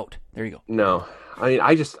talk it out. There you go. No, I mean,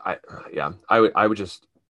 I would just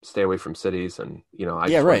stay away from cities, and want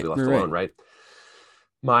to be left alone, right?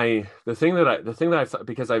 The thing that I've thought,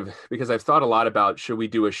 because I've thought a lot about, should we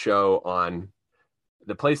do a show on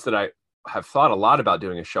the place that I have thought a lot about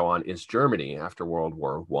doing a show on is Germany after World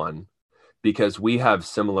War I, because we have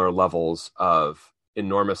similar levels of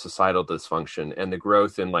enormous societal dysfunction, and the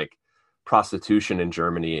growth in like prostitution in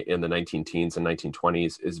Germany in the 19-teens and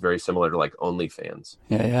 1920s is very similar to like OnlyFans.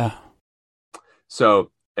 Yeah.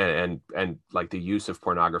 So and like the use of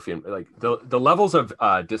pornography and like the levels of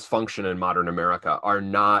dysfunction in modern America are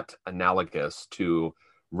not analogous to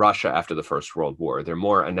Russia after the First World War. They're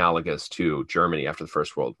more analogous to Germany after the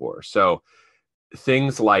First World War. So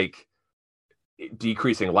things like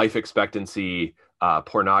decreasing life expectancy,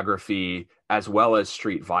 pornography, as well as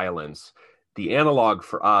street violence. The analog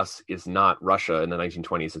for us is not Russia in the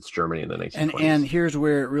 1920s, it's Germany in the 1920s. And here's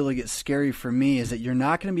where it really gets scary for me, is that you're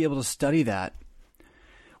not going to be able to study that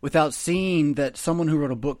without seeing that someone who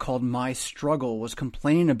wrote a book called My Struggle was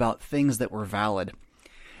complaining about things that were valid.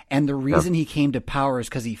 And the reason he came to power is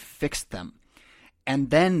because he fixed them. And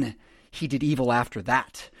then he did evil after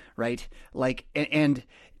that, right?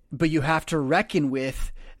 But you have to reckon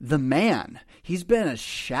with the man. He's been a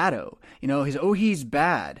shadow. He's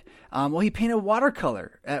bad. Well, he painted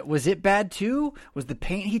watercolor. Was it bad too? Was the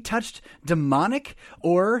paint he touched demonic?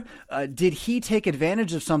 Or did he take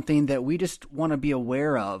advantage of something that we just want to be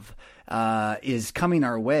aware of is coming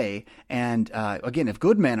our way? And again, if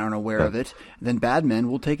good men aren't aware of it, then bad men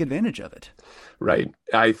will take advantage of it. Right.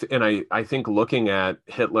 I think looking at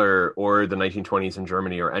Hitler or the 1920s in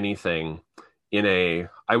Germany or anything in a,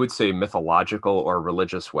 I would say, mythological or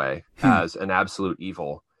religious way as an absolute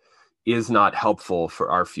evil is not helpful for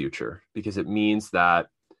our future, because it means that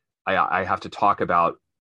I have to talk about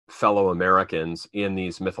fellow Americans in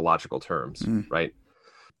these mythological terms, right?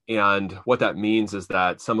 And what that means is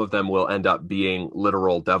that some of them will end up being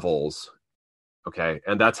literal devils, okay?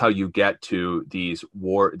 And that's how you get to these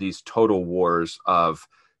total wars of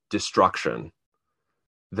destruction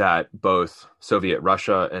that both Soviet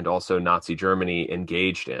Russia and also Nazi Germany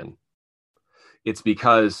engaged in. It's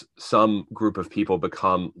because some group of people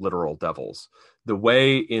become literal devils. The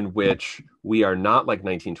way in which we are not like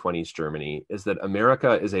 1920s Germany is that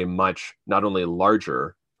America is a much, not only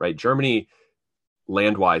larger, right? Germany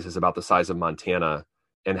land-wise is about the size of Montana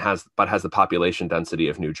and has the population density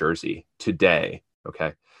of New Jersey today,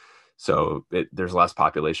 okay? So there's less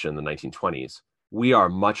population in the 1920s. We are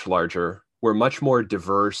much larger. We're much more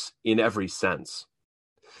diverse in every sense.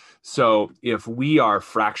 So if we are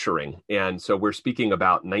fracturing, and so we're speaking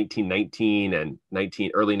about 1919 and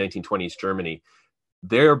early 1920s Germany,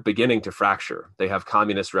 they're beginning to fracture. They have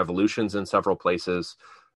communist revolutions in several places.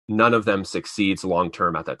 None of them succeeds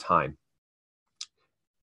long-term at that time.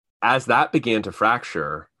 As that began to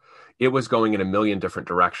fracture, it was going in a million different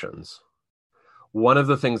directions. One of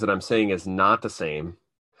the things that I'm saying is not the same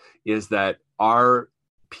is that our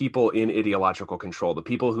people in ideological control, the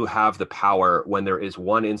people who have the power when there is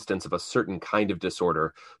one instance of a certain kind of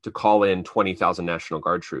disorder to call in 20,000 National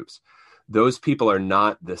Guard troops, those people are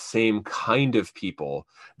not the same kind of people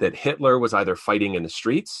that Hitler was either fighting in the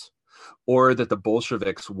streets or that the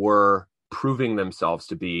Bolsheviks were proving themselves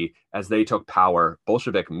to be as they took power.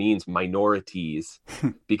 Bolshevik means minorities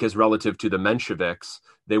because relative to the Mensheviks,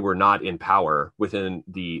 they were not in power within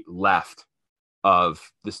the left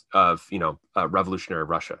of revolutionary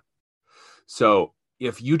Russia. So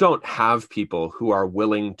if you don't have people who are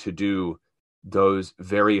willing to do those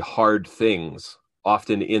very hard things,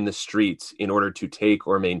 often in the streets, in order to take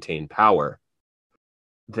or maintain power,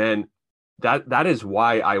 then that is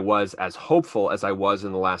why I was as hopeful as I was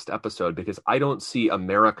in the last episode, because I don't see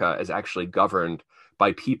America as actually governed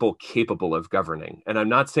by people capable of governing. And I'm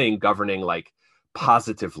not saying governing like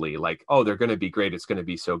positively, like, oh, they're going to be great, it's going to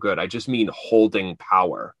be so good. I just mean holding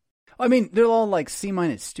power. I mean, they're all like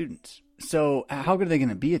C-minus students. So how good are they going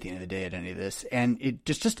to be at the end of the day at any of this? And it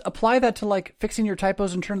just apply that to like fixing your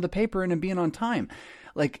typos and turning the paper in and being on time.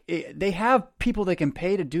 Like they have people they can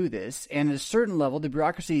pay to do this. And at a certain level, the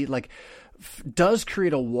bureaucracy does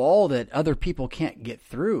create a wall that other people can't get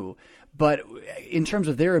through. But in terms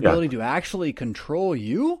of their ability to actually control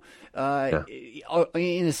you,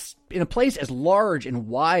 in a place as large and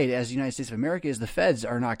wide as the United States of America is, the feds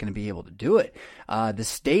are not going to be able to do it. The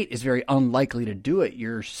state is very unlikely to do it.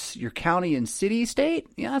 Your county and city state,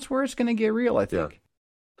 that's where it's going to get real, I think.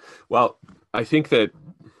 Yeah. Well, I think that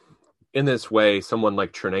in this way, someone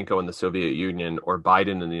like Chernenko in the Soviet Union or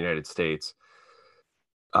Biden in the United States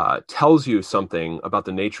tells you something about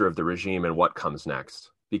the nature of the regime and what comes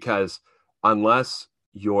next. Because unless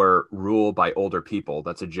your rule by older people,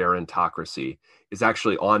 that's a gerontocracy, is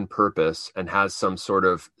actually on purpose and has some sort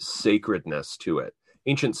of sacredness to it.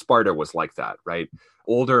 Ancient Sparta was like that, right?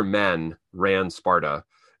 Older men ran Sparta,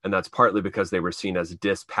 and that's partly because they were seen as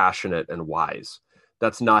dispassionate and wise.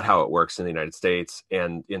 That's not how it works in the United States.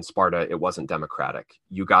 And in Sparta, it wasn't democratic.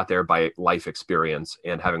 You got there by life experience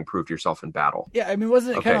and having proved yourself in battle. Yeah, I mean,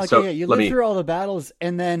 wasn't it kind of like, so you live through all the battles,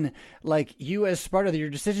 and then, like, you as Sparta, your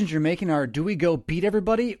decisions you're making are, do we go beat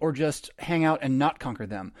everybody or just hang out and not conquer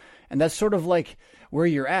them? And that's sort of like where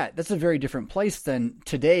you're at. That's a very different place than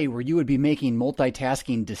today, where you would be making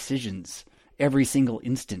multitasking decisions every single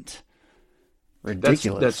instant.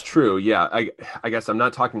 Ridiculous. That's true, yeah. I guess I'm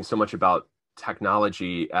not talking so much about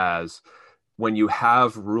technology as when you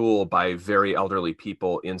have rule by very elderly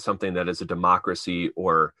people in something that is a democracy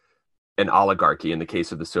or an oligarchy in the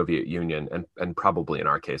case of the Soviet Union, and probably in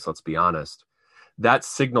our case, let's be honest, that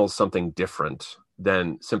signals something different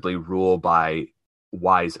than simply rule by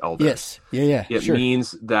wise elders. Yes. It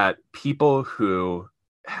means that people who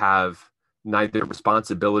have neither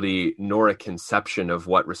responsibility nor a conception of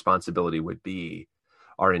what responsibility would be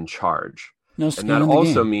are in charge. And that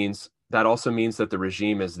also means that the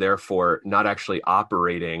regime is therefore not actually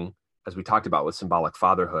operating, as we talked about with symbolic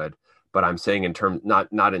fatherhood, but I'm saying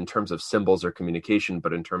not in terms of symbols or communication,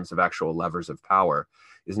 but in terms of actual levers of power,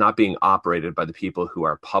 is not being operated by the people who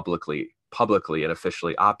are publicly and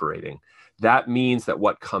officially operating. That means that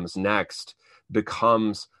what comes next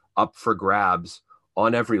becomes up for grabs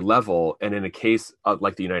on every level. And in a case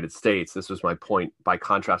like the United States, this was my point by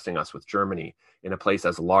contrasting us with Germany, in a place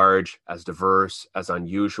as large, as diverse, as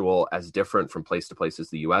unusual, as different from place to place as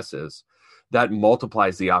the US is, that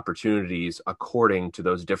multiplies the opportunities according to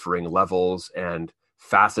those differing levels and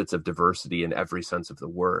facets of diversity in every sense of the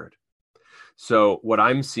word. So what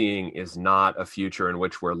I'm seeing is not a future in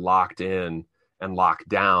which we're locked in and locked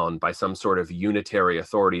down by some sort of unitary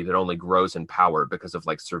authority that only grows in power because of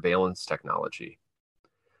like surveillance technology.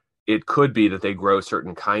 It could be that they grow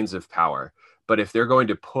certain kinds of power, but if they're going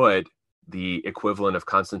to put the equivalent of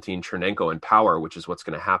Konstantin Chernenko in power, which is what's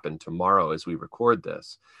going to happen tomorrow as we record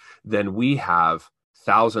this, then we have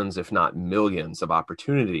thousands, if not millions, of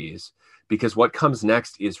opportunities, because what comes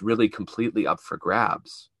next is really completely up for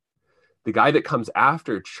grabs. The guy that comes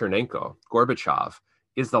after Chernenko, Gorbachev,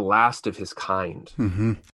 is the last of his kind.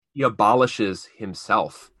 Mm-hmm. He abolishes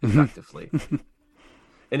himself effectively.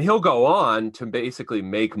 And he'll go on to basically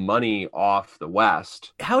make money off the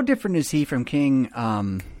West. How different is he from King?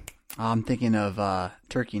 I'm thinking of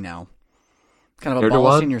Turkey now. Kind of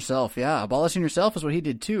abolishing Erdogan? yourself. Yeah, abolishing yourself is what he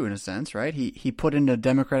did too, in a sense, right? He put in a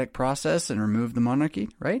democratic process and removed the monarchy,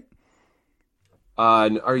 right?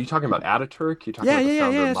 Are you talking about Ataturk? You talking about the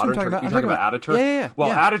founder of modern Turkey? You're talking about Ataturk? Yeah. Well,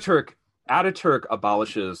 Ataturk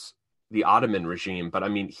abolishes the Ottoman regime, but I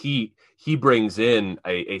mean, he brings in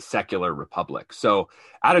a secular republic. So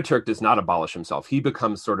Ataturk does not abolish himself. He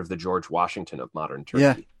becomes sort of the George Washington of modern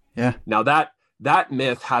Turkey. Yeah. Now that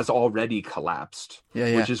myth has already collapsed,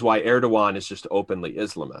 which is why Erdogan is just openly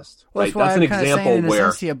Islamist. Well, right? That's an example example where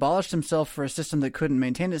where he abolished himself for a system that couldn't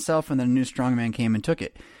maintain itself, and then a new strongman came and took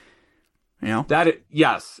it. You know?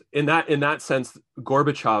 Yes, in that sense,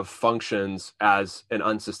 Gorbachev functions as an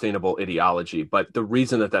unsustainable ideology. But the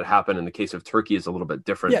reason that happened in the case of Turkey is a little bit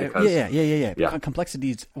different. Yeah.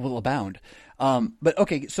 Complexities will abound. But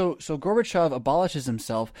okay, so Gorbachev abolishes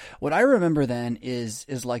himself. What I remember then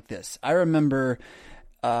is like this. I remember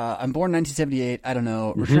I'm born in 1978. I don't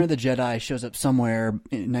know. Return of the Jedi shows up somewhere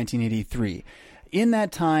in 1983. In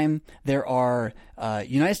that time, there are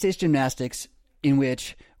United States gymnastics in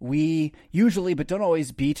which we usually, but don't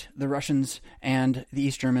always, beat the Russians and the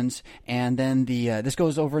East Germans, and then this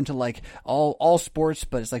goes over into like all sports,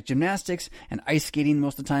 but it's like gymnastics and ice skating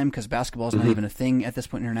most of the time because basketball is not even a thing at this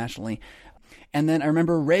point internationally. And then I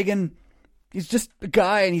remember Reagan, he's just a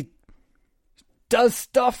guy and he does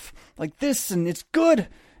stuff like this and it's good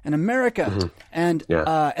in America. And then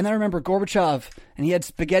I remember Gorbachev and he had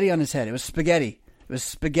spaghetti on his head. It was spaghetti.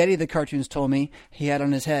 The cartoons told me he had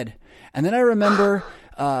on his head. And then I remember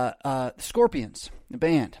Scorpions, the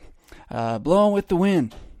band, Blowing with the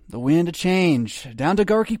Wind to Change, down to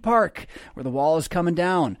Gorky Park, where the wall is coming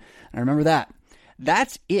down. I remember that.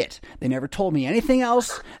 That's it. They never told me anything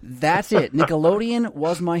else. That's it. Nickelodeon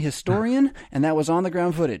was my historian, and that was on the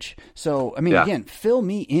ground footage. So, I mean, again, fill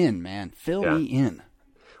me in, man. Fill me in.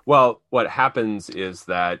 Well, what happens is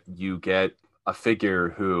that you get a figure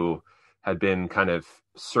who had been kind of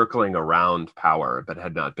circling around power, but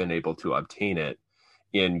had not been able to obtain it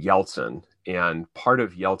in Yeltsin. And part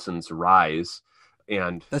of Yeltsin's rise,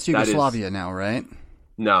 and that's Yugoslavia now, right?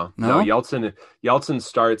 No. Yeltsin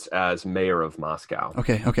starts as mayor of Moscow.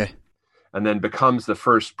 Okay. And then becomes the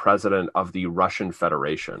first president of the Russian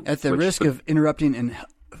Federation. At the risk of interrupting and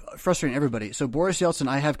frustrating everybody. So Boris Yeltsin,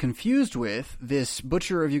 I have confused with this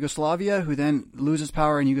butcher of Yugoslavia who then loses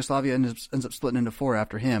power and Yugoslavia ends up splitting into four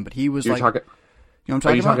after him. But he was you know what I'm talking about?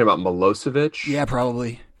 Are you talking about Milosevic? Yeah,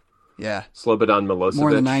 probably. Yeah. Slobodan Milosevic.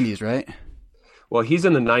 More in the 90s, right? Well, he's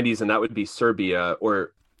in the 90s and that would be Serbia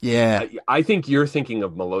or... Yeah. I think you're thinking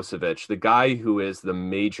of Milosevic, the guy who is the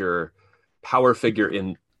major power figure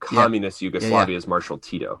in communist Yugoslavia is Marshal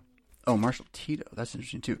Tito. Oh, Marshal Tito. That's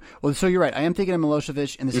interesting, too. Well, so you're right. I am thinking of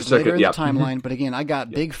Milosevic, and this is later in the timeline. But again, I got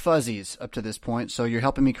big fuzzies up to this point, so you're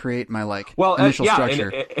helping me create my initial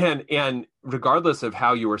structure. And regardless of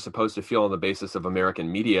how you were supposed to feel on the basis of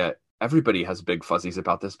American media, everybody has big fuzzies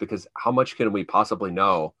about this because how much can we possibly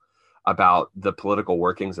know about the political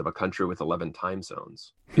workings of a country with 11 time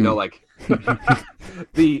zones? You know, like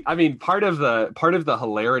part of the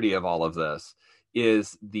hilarity of all of this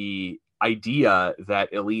is the idea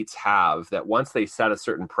that elites have that once they set a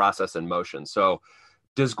certain process in motion. So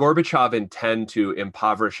does Gorbachev intend to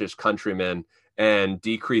impoverish his countrymen and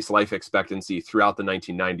decrease life expectancy throughout the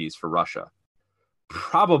 1990s for Russia?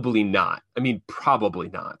 Probably not. Probably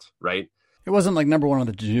not, right? It wasn't like number one on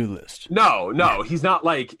the to-do list. No. He's not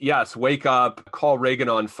like, yes, wake up, call Reagan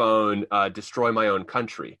on phone, destroy my own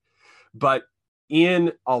country. But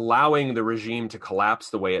in allowing the regime to collapse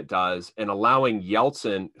the way it does and allowing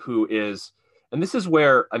Yeltsin, who is, and this is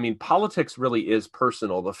where, politics really is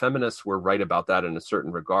personal. The feminists were right about that in a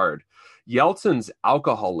certain regard. Yeltsin's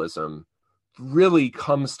alcoholism really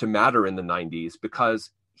comes to matter in the 90s because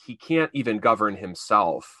he can't even govern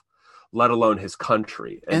himself, let alone his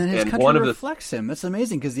country. And his country reflects him. That's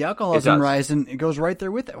amazing because the alcoholism rise and it goes right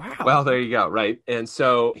there with it. Wow. Well, there you go. Right. And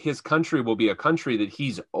so his country will be a country that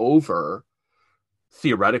he's over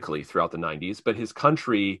theoretically throughout the 90s, but his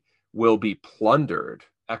country will be plundered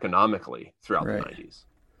economically throughout the 90s.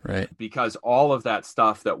 Right. Because all of that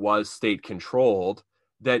stuff that was state controlled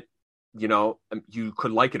that, you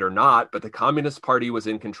could like it or not, but the Communist Party was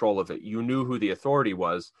in control of it. You knew who the authority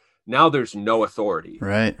was. Now there's no authority.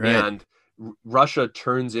 Right. And Russia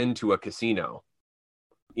turns into a casino.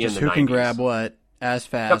 Just who 90s. Can grab what as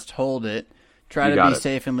fast, hold it, try to be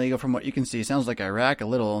safe and legal from what you can see. Sounds like Iraq a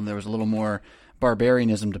little, and there was a little more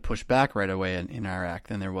barbarianism to push back right away in Iraq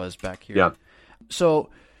than there was back here. Yeah. So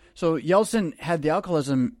So Yeltsin had the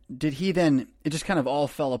alcoholism. Did he then, it just kind of all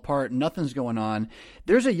fell apart. Nothing's going on.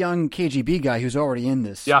 There's a young KGB guy who's already in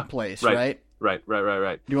this place, right? Right.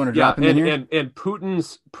 Do you want to drop him in here? And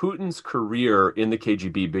Putin's career in the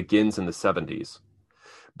KGB begins in the 70s.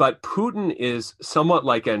 But Putin is somewhat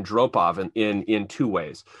like Andropov in two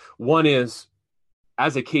ways. One is,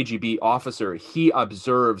 as a KGB officer, he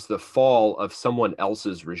observes the fall of someone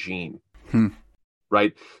else's regime.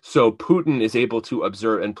 Right? So Putin is able to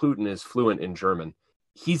observe, and Putin is fluent in German.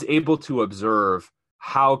 He's able to observe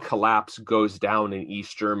how collapse goes down in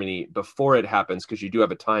East Germany before it happens, because you do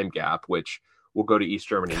have a time gap, which we'll go to East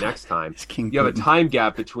Germany next time. You have a time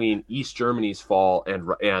gap between East Germany's fall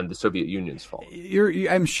and the Soviet Union's fall.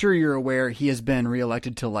 I'm sure you're aware he has been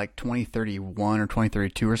reelected till like 2031 or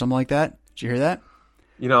 2032 or something like that. Did you hear that?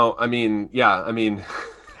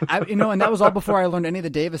 And that was all before I learned any of the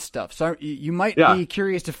Davis stuff. So you might be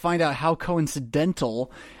curious to find out how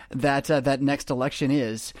coincidental that next election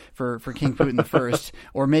is for King Putin the First,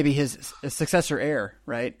 or maybe his successor heir,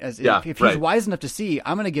 right? If he's wise enough to see,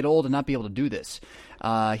 I'm going to get old and not be able to do this,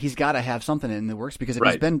 he's got to have something in the works, because if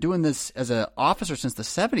he's been doing this as an officer since the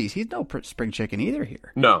 70s, he's no spring chicken either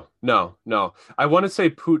here. No. I want to say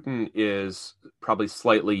Putin is probably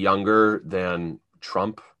slightly younger than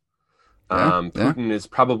Trump. Putin is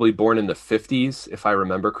probably born in the 50s, if I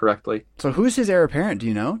remember correctly. So who's his heir apparent? Do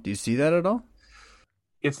you know? Do you see that at all?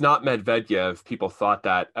 It's not Medvedev. People thought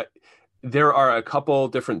that. There are a couple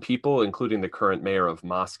different people, including the current mayor of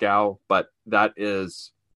Moscow, but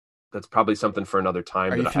that's probably something for another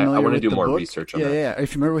time. I want to do more research on that. Yeah. Are you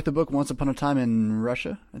familiar with the book Once Upon a Time in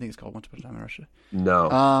Russia? I think it's called Once Upon a Time in Russia.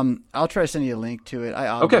 No. I'll try to send you a link to it. I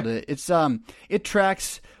audibled it. It's it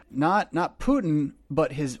tracks not Putin,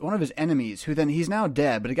 but one of his enemies, who then he's now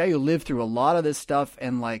dead, but a guy who lived through a lot of this stuff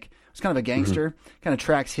and was kind of a gangster. Kind of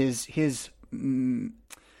tracks his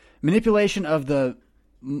manipulation of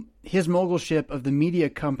his mogulship of the media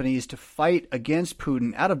companies to fight against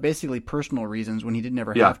Putin out of basically personal reasons when he didn't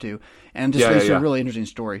ever have to, and just it's a really interesting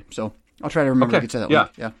story. So I'll try to remember to get to that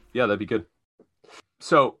link. Yeah, that'd be good.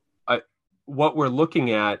 So what we're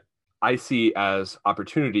looking at, I see as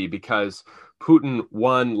opportunity, because Putin,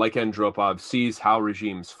 one, like Andropov, sees how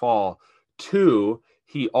regimes fall. Two,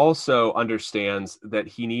 he also understands that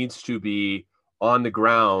he needs to be on the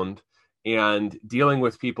ground and dealing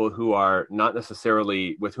with people who are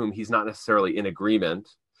with whom he's not necessarily in agreement,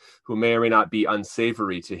 who may or may not be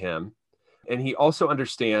unsavory to him. And he also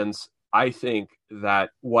understands, I think,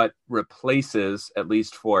 that what replaces, at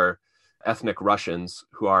least for ethnic Russians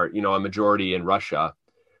who are, a majority in Russia,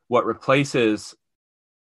 what replaces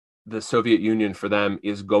the Soviet Union for them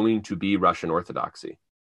is going to be Russian Orthodoxy.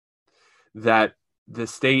 That the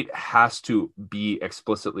state has to be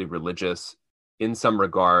explicitly religious in some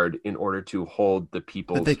regard in order to hold the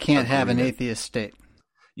people. But they can't have an atheist state.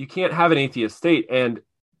 You can't have an atheist state. And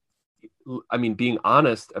being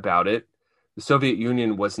honest about it, the Soviet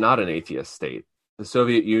Union was not an atheist state. The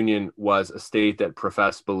Soviet Union was a state that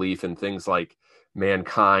professed belief in things like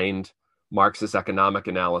mankind, Marxist economic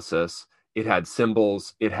analysis. It had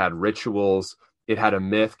symbols, it had rituals, it had a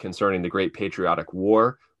myth concerning the Great Patriotic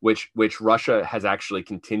War, which Russia has actually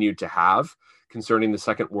continued to have concerning the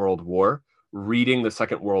Second World War, reading the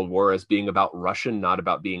Second World War as being about Russian, not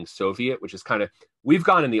about being Soviet, which is we've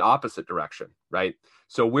gone in the opposite direction, right?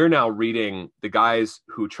 So we're now reading the guys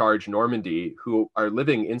who charge Normandy, who are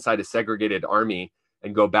living inside a segregated army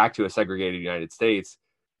and go back to a segregated United States,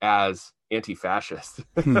 as anti-fascist.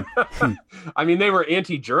 They were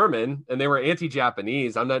anti-German and they were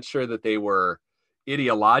anti-Japanese. I'm not sure that they were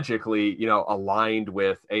ideologically, aligned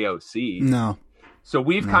with AOC. No. So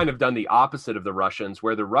we've kind of done the opposite of the Russians,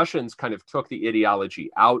 where the Russians kind of took the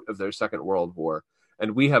ideology out of their Second World War,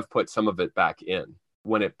 and we have put some of it back in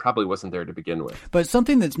when it probably wasn't there to begin with. But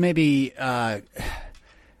something that's maybe a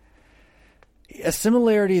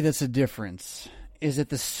similarity that's a difference is that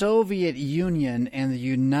the Soviet Union and the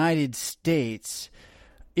United States,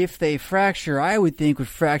 if they fracture, I would think would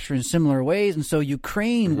fracture in similar ways. And so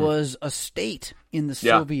Ukraine was a state in the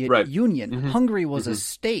Soviet Union. Hungary was a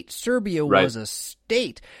state. Serbia was a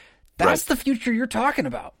state. That's the future you're talking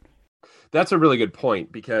about. That's a really good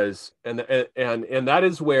point, because and that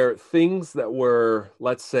is where things that were,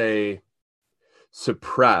 let's say,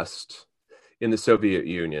 suppressed in the Soviet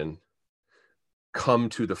Union come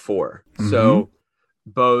to the fore. So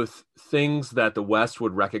both things that the West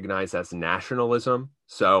would recognize as nationalism.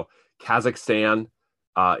 So Kazakhstan,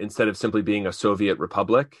 instead of simply being a Soviet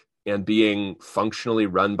republic and being functionally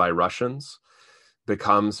run by Russians,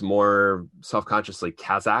 becomes more self-consciously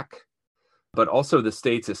Kazakh. But also the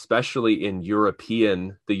states, especially in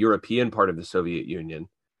the European part of the Soviet Union,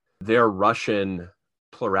 their Russian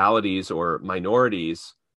pluralities or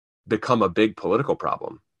minorities become a big political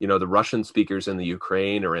problem. The Russian speakers in the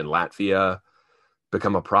Ukraine or in Latvia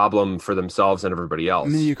become a problem for themselves and everybody else. I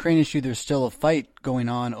mean, the Ukraine issue, there's still a fight going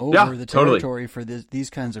on over the territory for these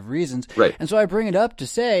kinds of reasons. Right. And so I bring it up to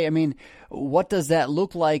say, I mean, what does that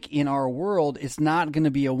look like in our world? It's not going to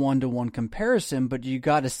be a one-to-one comparison, but you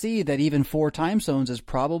got to see that even 4 time zones is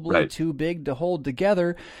probably too big to hold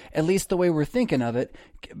together, at least the way we're thinking of it.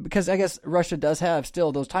 Because I guess Russia does have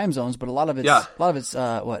still those time zones, but a lot of it's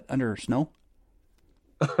under snow?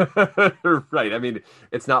 Right. I mean,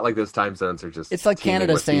 it's not like those time zones are just. It's like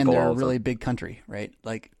Canada saying they're a really big country, right?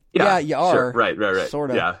 Like, you are. Sure. Right.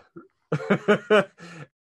 Sort of. Yeah.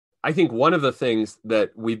 I think one of the things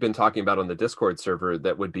that we've been talking about on the Discord server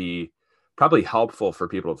that would be probably helpful for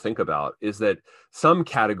people to think about is that some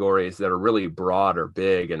categories that are really broad or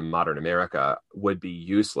big in modern America would be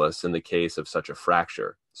useless in the case of such a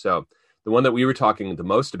fracture. So the one that we were talking the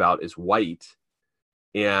most about is white.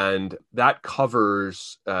 And that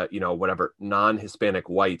covers, whatever non-Hispanic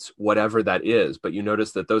whites, whatever that is. But you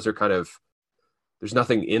notice that those are there's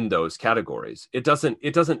nothing in those categories. It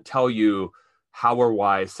doesn't tell you how or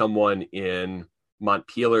why someone in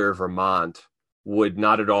Montpelier, Vermont would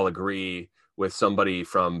not at all agree with somebody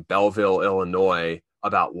from Belleville, Illinois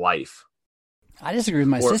about life. I disagree with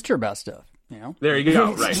my sister about stuff, There you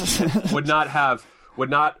go. Right. would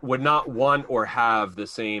not want or have the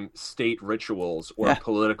same state rituals or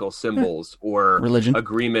political symbols or religion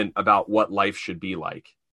agreement about what life should be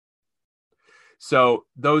like. So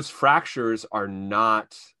those fractures are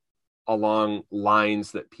not along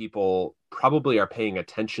lines that people probably are paying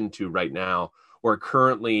attention to right now, or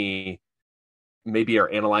currently maybe are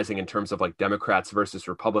analyzing in terms of like Democrats versus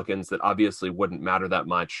Republicans that obviously wouldn't matter that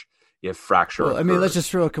much if fracture occurs. I mean, let's just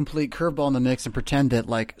throw a complete curveball in the mix and pretend that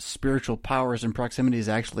like spiritual powers and proximities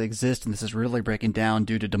actually exist, and this is really breaking down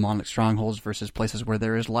due to demonic strongholds versus places where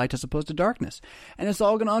there is light as opposed to darkness. And it's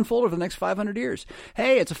all going to unfold over the next 500 years.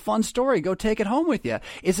 Hey, it's a fun story. Go take it home with you.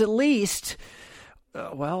 It's at least,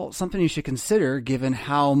 something you should consider given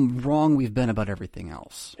how wrong we've been about everything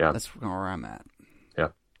else. Yeah. That's where I'm at.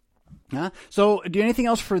 Yeah. So do you anything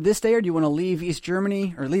else for this day, or do you want to leave East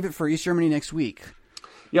Germany, or leave it for East Germany next week?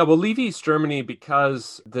 Yeah, we'll leave East Germany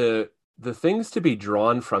because the things to be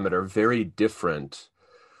drawn from it are very different,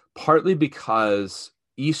 partly because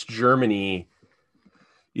East Germany,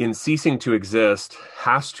 in ceasing to exist,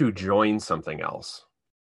 has to join something else.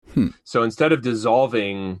 So instead of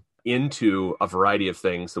dissolving into a variety of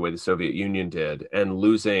things the way the Soviet Union did and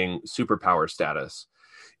losing superpower status,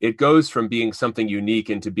 it goes from being something unique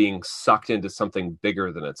into being sucked into something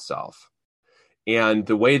bigger than itself. And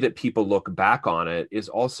the way that people look back on it is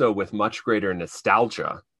also with much greater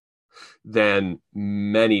nostalgia than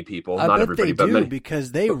many people. Not everybody, but many,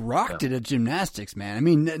 because they rocked it at gymnastics, man. I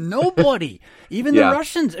mean, nobody, even the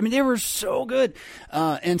Russians. I mean, they were so good.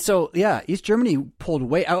 And so, East Germany pulled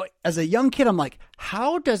away. As a young kid, I'm like,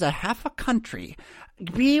 how does a half a country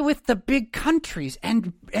be with the big countries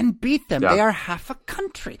and beat them? They are half a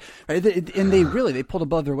country, right? And they pulled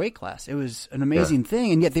above their weight class. It was an amazing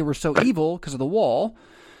thing, and yet they were so evil because of the wall,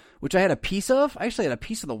 which I had a piece of. I actually had a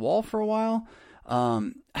piece of the wall for a while.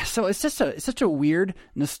 So it's such a weird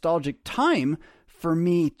nostalgic time for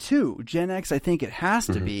me too. Gen X, I think it has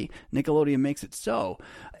to be. Nickelodeon makes it so,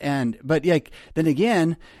 but then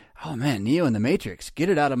again. Oh man, Neo and the Matrix, get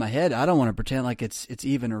it out of my head. I don't want to pretend like it's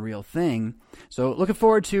even a real thing. So looking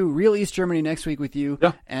forward to Real East Germany next week with you.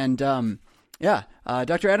 Yeah. And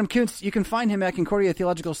Dr. Adam Kuntz, you can find him at Concordia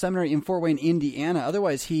Theological Seminary in Fort Wayne, Indiana.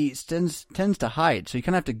 Otherwise, he tends to hide. So you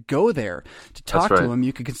kind of have to go there to talk to him.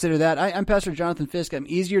 You could consider that. I'm Pastor Jonathan Fisk. I'm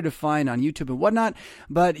easier to find on YouTube and whatnot,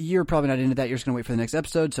 but you're probably not into that. You're just going to wait for the next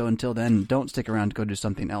episode. So until then, don't stick around. Go do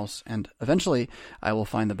something else. And eventually, I will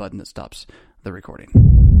find the button that stops the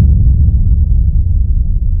recording.